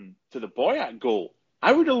to the Boyack goal.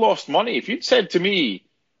 I would have lost money if you'd said to me,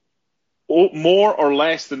 more or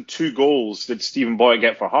less than 2 goals did Stephen Boyack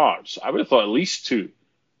get for Hearts. I would have thought at least 2.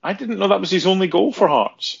 I didn't know that was his only goal for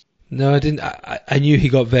Hearts. No, I didn't. I knew he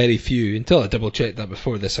got very few. Until I double-checked that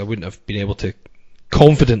before this, I wouldn't have been able to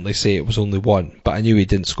confidently say it was only 1, but I knew he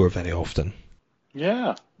didn't score very often.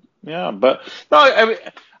 Yeah, but no,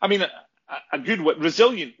 I mean, a good win,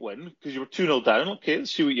 resilient win, because you were 2-0 down. Okay,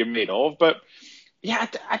 let's see what you're made of. But yeah,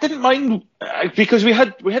 I didn't mind, because we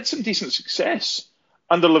had some decent success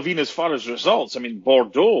under Levine as far as results. I mean,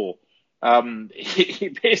 Bordeaux,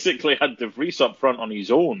 he basically had De Vries up front on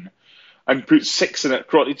his own and put 6 in it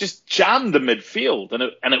across. He just jammed the midfield,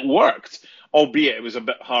 and it worked. Albeit it was a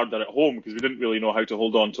bit harder at home because we didn't really know how to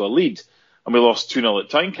hold on to a lead, and we lost 2-0 at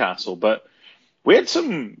Tynecastle. But we had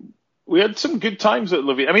some good times at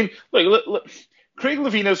Levine. I mean, look, Craig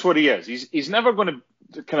Levine is what he is. He's never going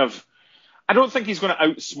to kind of. I don't think he's going to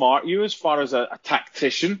outsmart you as far as a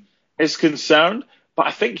tactician is concerned, but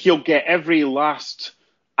I think he'll get every last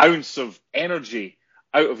ounce of energy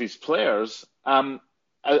out of his players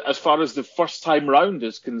as far as the first time round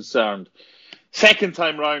is concerned. Second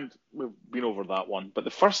time round, we've been over that one, but the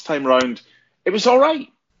first time round, it was all right.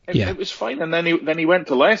 It was fine, and then he went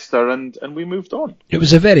to Leicester, and we moved on. It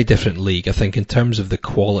was a very different league, I think, in terms of the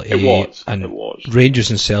quality. It was. Rangers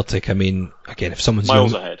and Celtic. I mean, again, if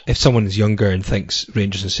someone's younger and thinks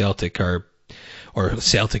Rangers and Celtic or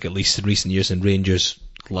Celtic at least in recent years and Rangers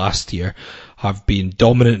last year have been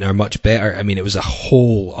dominant and are much better. I mean, it was a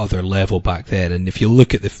whole other level back then. And if you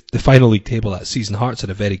look at the final league table that season, Hearts had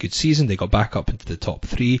a very good season. They got back up into the top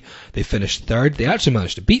 3. They finished 3rd. They actually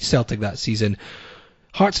managed to beat Celtic that season.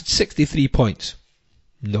 Hearts had 63 points.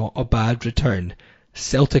 Not a bad return.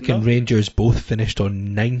 Celtic and Rangers both finished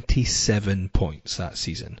on 97 points that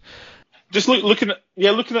season. Just looking at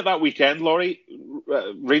that weekend, Laurie,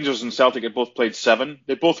 Rangers and Celtic had both played 7.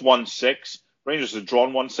 They both won 6. Rangers had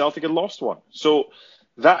drawn 1. Celtic had lost 1. So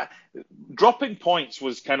that dropping points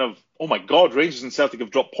was kind of, oh my God, Rangers and Celtic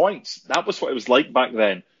have dropped points. That was what it was like back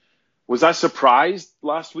then. Was I surprised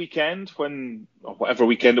last weekend or whatever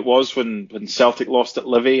weekend it was, when Celtic lost at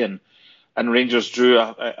Livy and Rangers drew,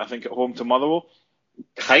 I think, at home to Motherwell?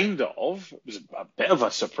 Kind of. It was a bit of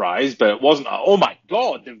a surprise, but it wasn't oh my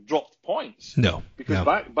God, they've dropped points. No. Because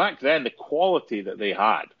back then, the quality that they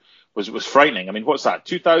had was frightening. I mean, what's that,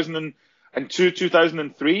 2002,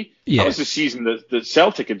 2003? Yeah. That was the season that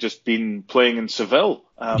Celtic had just been playing in Seville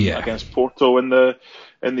against Porto in the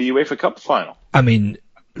UEFA Cup final. I mean,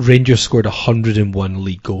 Rangers scored 101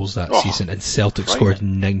 league goals that season, and Celtic scored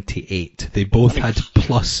 98. They both had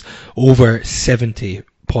plus over 70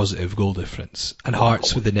 positive goal difference, and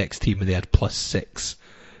Hearts were the next team, and they had +6.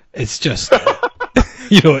 It's just,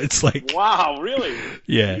 it's like, wow, really?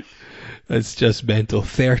 Yeah, it's just mental.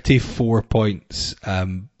 34 points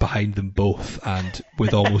behind them both, and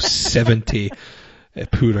with almost 70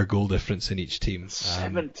 poorer goal difference in each team.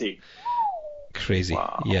 70. Crazy.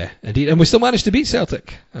 Wow. Yeah, indeed. And we still managed to beat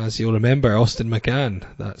Celtic, as you'll remember, Austin McCann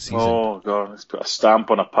that season. Oh, God, let's put a stamp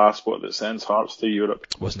on a passport that sends Hearts to Europe.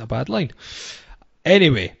 Wasn't a bad line.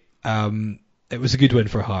 Anyway, it was a good win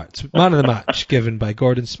for Hearts. Man of the match given by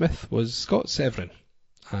Gordon Smith was Scott Severin.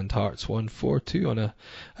 and Hearts won 4-2 on a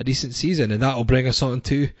decent season, and that'll bring us on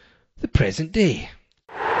to the present day.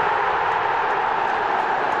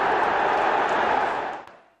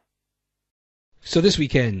 So this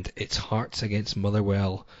weekend, it's Hearts against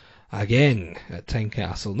Motherwell again at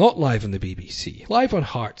Tynecastle, not live on the BBC, live on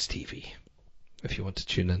Hearts TV, if you want to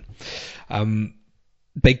tune in.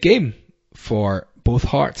 Big game for both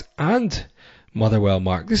Hearts and Motherwell,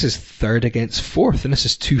 Mark. This is third against fourth, and this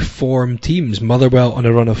is two form teams. Motherwell on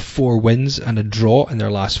a run of 4 wins and a draw in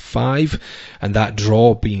their last 5, and that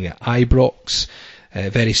draw being at Ibrox. A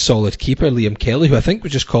very solid keeper, Liam Kelly, who I think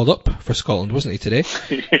was just called up for Scotland, wasn't he, today?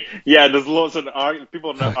 Yeah, there's lots of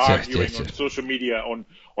people now arguing on social media on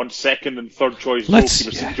second and third choice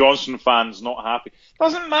goalkeepers. St Johnstone fans not happy.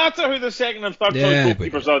 Doesn't matter who the second and third choice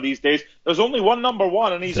goalkeepers are these days. There's only one number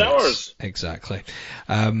one, and he's ours. Exactly.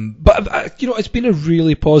 But it's been a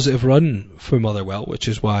really positive run for Motherwell, which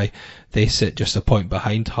is why they sit just a point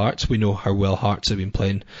behind Hearts. We know how well Hearts have been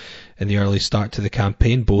playing in the early start to the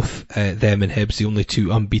campaign. Both them and Hibs, the only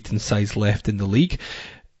 2 unbeaten sides left in the league.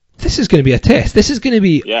 This is going to be a test. This is going to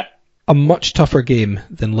be a much tougher game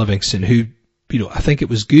than Livingston, who, I think it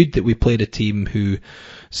was good that we played a team who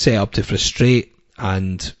set up to frustrate,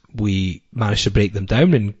 and we managed to break them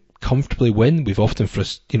down and comfortably win. We've often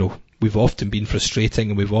been frustrating,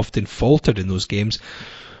 and we've often faltered in those games.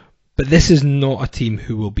 But this is not a team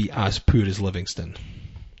who will be as poor as Livingston.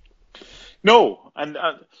 No, and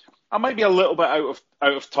I might be a little bit out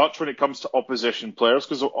of touch when it comes to opposition players,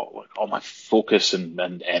 because all my focus and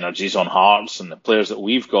energies on Hearts and the players that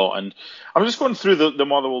we've got. And I'm just going through the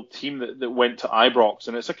Motherwell team that went to Ibrox,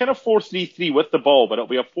 and it's a kind of 4-3-3 with the ball, but it'll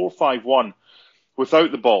be a 4-5-1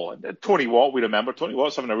 without the ball. And Tony Watt, we remember. Tony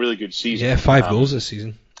Watt's having a really good season. Yeah, 5 goals this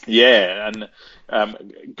season. Yeah, and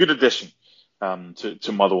good addition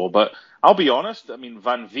to Motherwell. But I'll be honest, I mean,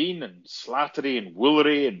 Van Veen and Slattery and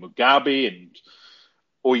Woolery and Mugabe and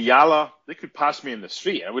Oyala, they could pass me in the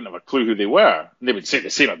street. I wouldn't have a clue who they were. And they would say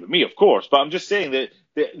the same about me, of course. But I'm just saying that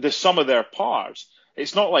the sum of their parts,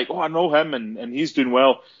 it's not like, I know him and he's doing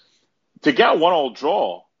well. To get a 1-1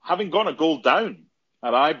 draw, having gone a goal down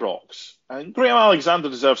at Ibrox, and Graham Alexander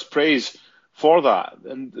deserves praise for that.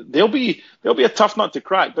 And they'll be a tough nut to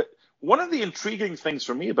crack. But one of the intriguing things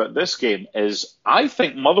for me about this game is I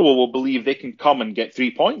think Motherwell will believe they can come and get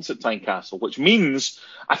 3 points at Tynecastle, which means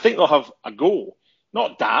I think they'll have a goal.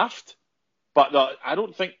 Not daft, but I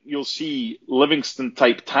don't think you'll see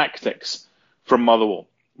Livingston-type tactics from Motherwell,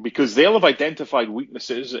 because they'll have identified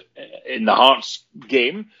weaknesses in the Hearts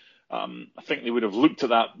game. I think they would have looked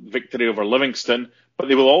at that victory over Livingston, but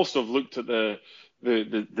they will also have looked at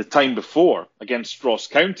the time before against Ross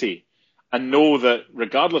County and know that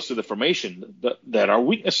regardless of the formation, that there are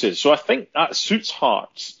weaknesses. So I think that suits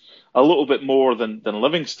Hearts a little bit more than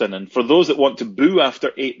Livingston. And for those that want to boo after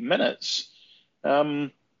 8 minutes,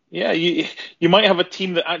 you might have a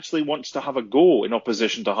team that actually wants to have a go in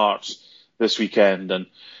opposition to Hearts this weekend. And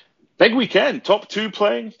big weekend, top 2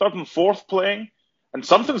 playing, third and fourth playing, and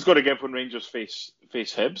something's got to give when Rangers face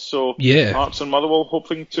Hibs. So Hearts and Motherwell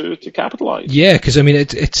hoping to capitalise. Yeah, because I mean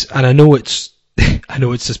it's and I know it's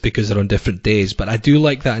just because they're on different days, but I do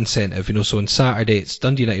like that incentive. So on Saturday it's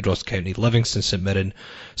Dundee United, Ross County, Livingston, St Mirren,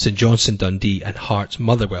 St Johnstone, Dundee, and Hearts,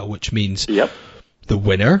 Motherwell, which means the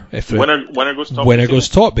winner, winner goes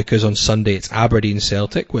top, because on Sunday it's Aberdeen,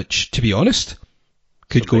 Celtic, which, to be honest,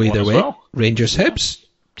 could go either way. Rangers, Hibs,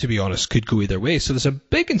 to be honest, could go either way. So there's a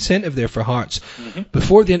big incentive there for Hearts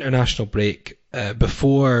before the international break,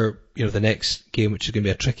 before the next game, which is going to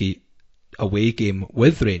be a tricky away game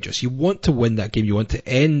with Rangers. You want to win that game. You want to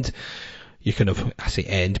end.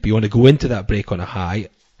 But you want to go into that break on a high.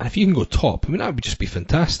 And if you can go top, I mean, that would just be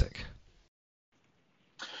fantastic.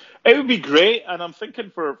 It would be great, and I'm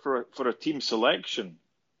thinking for a team selection,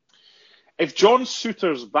 if John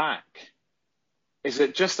Souttar's back, is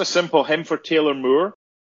it just a simple him for Taylor Moore?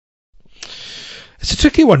 It's a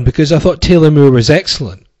tricky one, because I thought Taylor Moore was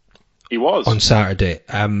excellent. He was. On Saturday.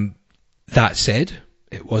 That said,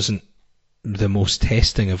 it wasn't the most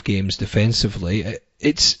testing of games defensively.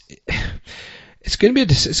 It's going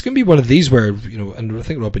to be one of these where, and I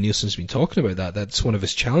think Robin Nielsen's been talking about that. That's one of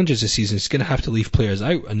his challenges this season. He's going to have to leave players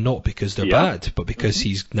out, and not because they're bad, but because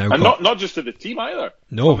he's now and not just to the team either.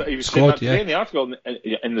 No, he was saying that today in the article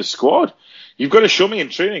in the squad. You've got to show me in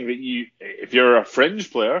training that if you're a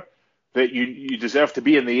fringe player, that you deserve to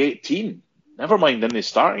be in the 18. Never mind in the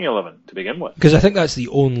starting 11 to begin with. Because I think that's the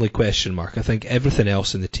only question mark. I think everything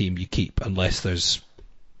else in the team you keep unless there's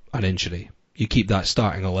an injury. You keep that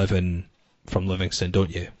starting 11 from Livingston,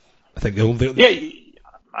 don't you? I think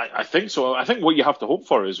I think so. I think what you have to hope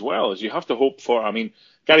for as well is you have to hope for, I mean,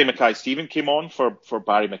 Gary Mackay-Steven came on for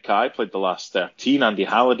Barry Mackay, played the last 13. Andy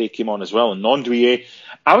Halliday came on as well, and Gnondoulé.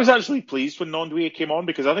 I was actually pleased when Gnondoulé came on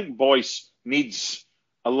because I think Boyce needs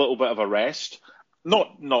a little bit of a rest.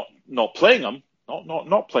 Not playing him,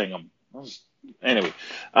 not playing him. Anyway,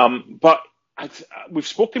 but we've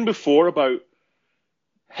spoken before about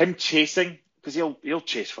him chasing, because he'll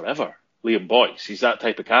chase forever. Liam Boyce, he's that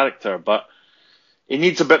type of character, but he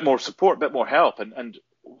needs a bit more support, a bit more help. And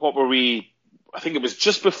what were we? I think it was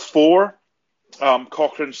just before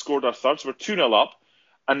Cochrane scored our third, so we're 2-0 up.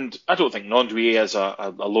 And I don't think Gnondoulé as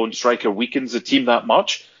a lone striker weakens the team that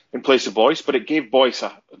much in place of Boyce, but it gave Boyce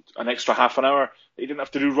an extra half an hour that he didn't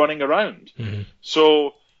have to do running around. Mm-hmm.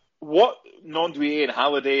 So what Gnondoulé and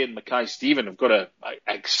Halliday and Mackay-Steven have got to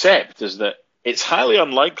accept is that it's highly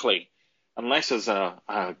unlikely, unless there's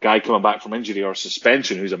a guy coming back from injury or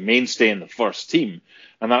suspension who's a mainstay in the first team,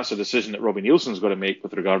 and that's a decision that Robbie Nielsen's got to make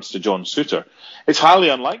with regards to John Souttar. It's highly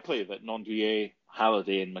unlikely that Gnondoulé,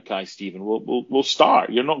 Halliday and Mackay-Steven will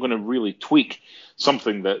start. You're not going to really tweak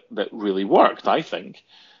something that really worked, I think.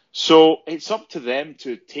 So it's up to them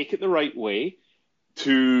to take it the right way,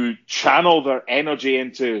 to channel their energy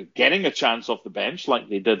into getting a chance off the bench like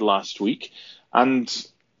they did last week, and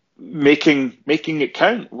making it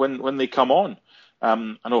count when they come on. I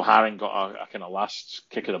know Haring got a kind of last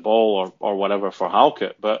kick of the ball or whatever for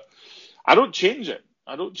Halkett, but I don't change it.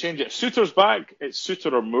 If Souttar's back, it's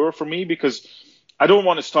Souttar or Moore for me, because I don't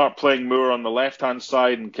want to start playing Moore on the left-hand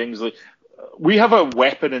side and Kingsley. We have a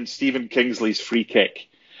weapon in Stephen Kingsley's free kick.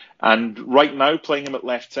 And right now, playing him at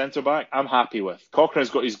left centre-back, I'm happy with.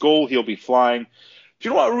 Cochrane's got his goal, he'll be flying. Do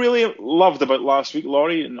you know what I really loved about last week,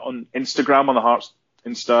 Laurie, on Instagram, on the Hearts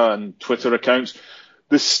Insta and Twitter accounts?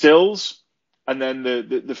 The stills and then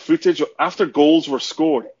the footage after goals were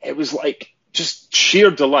scored. It was like just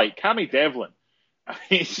sheer delight. Cammy Devlin. I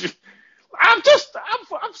mean, I've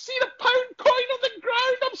seen a pound coin on the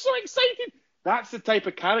ground. I'm so excited. That's the type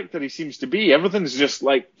of character he seems to be. Everything's just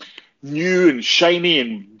like new and shiny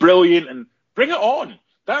and brilliant, and bring it on.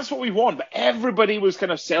 That's what we want. But everybody was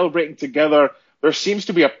kind of celebrating together. There seems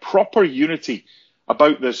to be a proper unity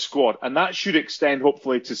about this squad, and that should extend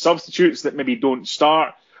hopefully to substitutes that maybe don't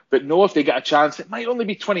start, but know if they get a chance, it might only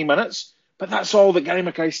be 20 minutes, but that's all that Gary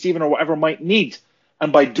Mackay-Steven or whatever might need.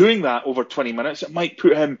 And by doing that over 20 minutes, it might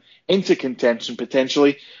put him into contention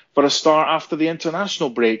potentially for a start after the international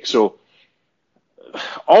break. So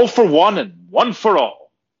all for one and one for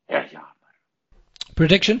all. There you are.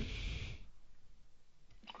 Prediction?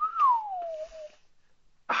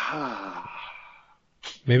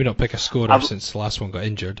 Maybe not pick a scorer since the last one got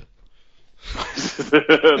injured.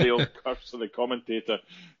 The old curse of the commentator.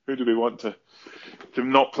 Who do we want to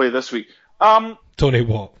not play this week? Tony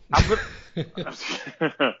Watt. I'm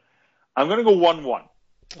going to go 1-1.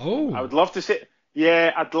 Oh. I would love to say,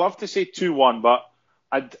 I'd love to say 2-1,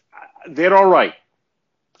 but they're all right.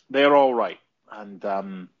 They're all right. And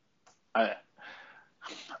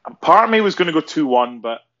part of me was going to go 2-1,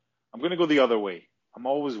 but I'm going to go the other way. I'm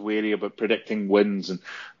always wary about predicting wins, and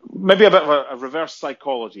maybe a bit of a reverse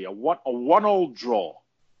psychology, a 1-1 draw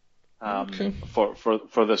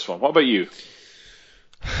for this one. What about you?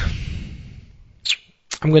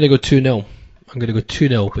 I'm going to go 2-0. I'm going to go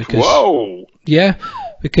 2-0 because whoa, yeah,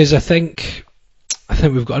 because I think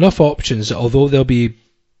we've got enough options that although they'll be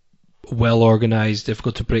well organised,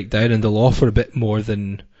 difficult to break down, and they'll offer a bit more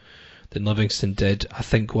than Livingston did, I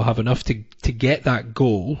think we'll have enough to get that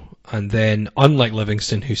goal, and then unlike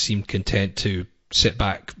Livingston, who seemed content to sit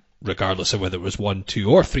back regardless of whether it was 1-2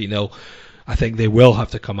 or 3-0, I think they will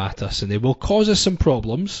have to come at us and they will cause us some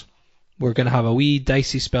problems. We're going to have a wee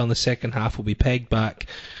dicey spell in the second half. We'll be pegged back.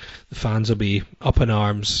 The fans will be up in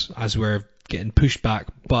arms as we're getting pushed back,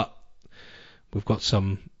 but we've got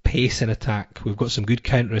some pace in attack. We've got some good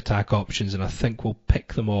counter-attack options, and I think we'll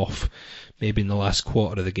pick them off maybe in the last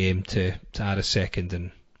quarter of the game to add a second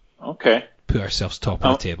and put ourselves top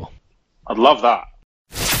of the table. I'd love that.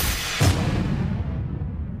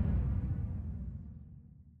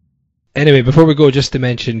 Anyway, before we go, just to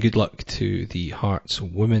mention good luck to the Hearts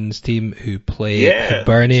women's team who play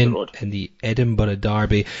Hibernian in the Edinburgh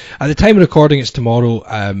Derby. At the time of recording, it's tomorrow.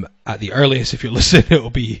 At the earliest, if you're listening, it will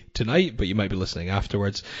be tonight, but you might be listening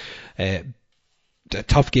afterwards. A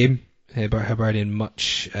tough game. Hibernian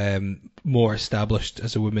much more established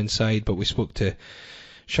as a women's side, but we spoke to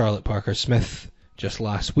Charlotte Parker-Smith just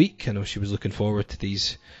last week. I know she was looking forward to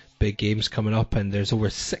these big games coming up, and there's over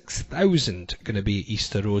 6,000 going to be at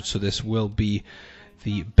Easter Road, so this will be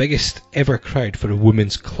the biggest ever crowd for a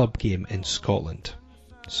women's club game in Scotland.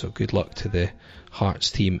 So good luck to the Hearts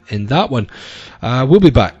team in that one. We'll be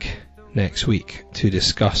back next week to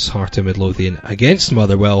discuss Heart of Midlothian against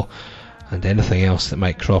Motherwell and anything else that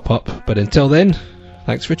might crop up. But until then,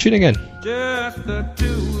 thanks for tuning in. Just the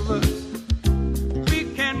two of us. We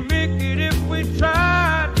can make it if we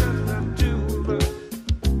try. Just the two of us.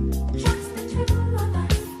 Just the two of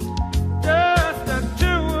us. Just the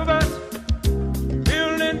two of us.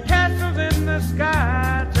 Building castles in the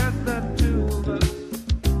sky. Just the two of us.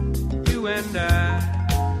 You and I.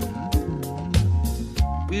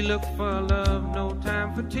 We look for love, no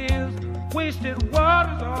time for tears. Wasted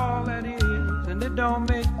water's all that is, and it don't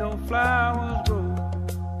make no flowers grow.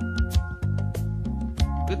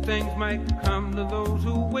 Good things might come to those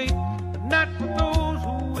who wait, but not for those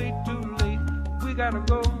who wait too late. We gotta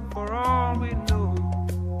go for all we know.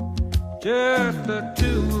 Just the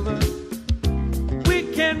two of us. We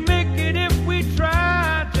can make it if we try.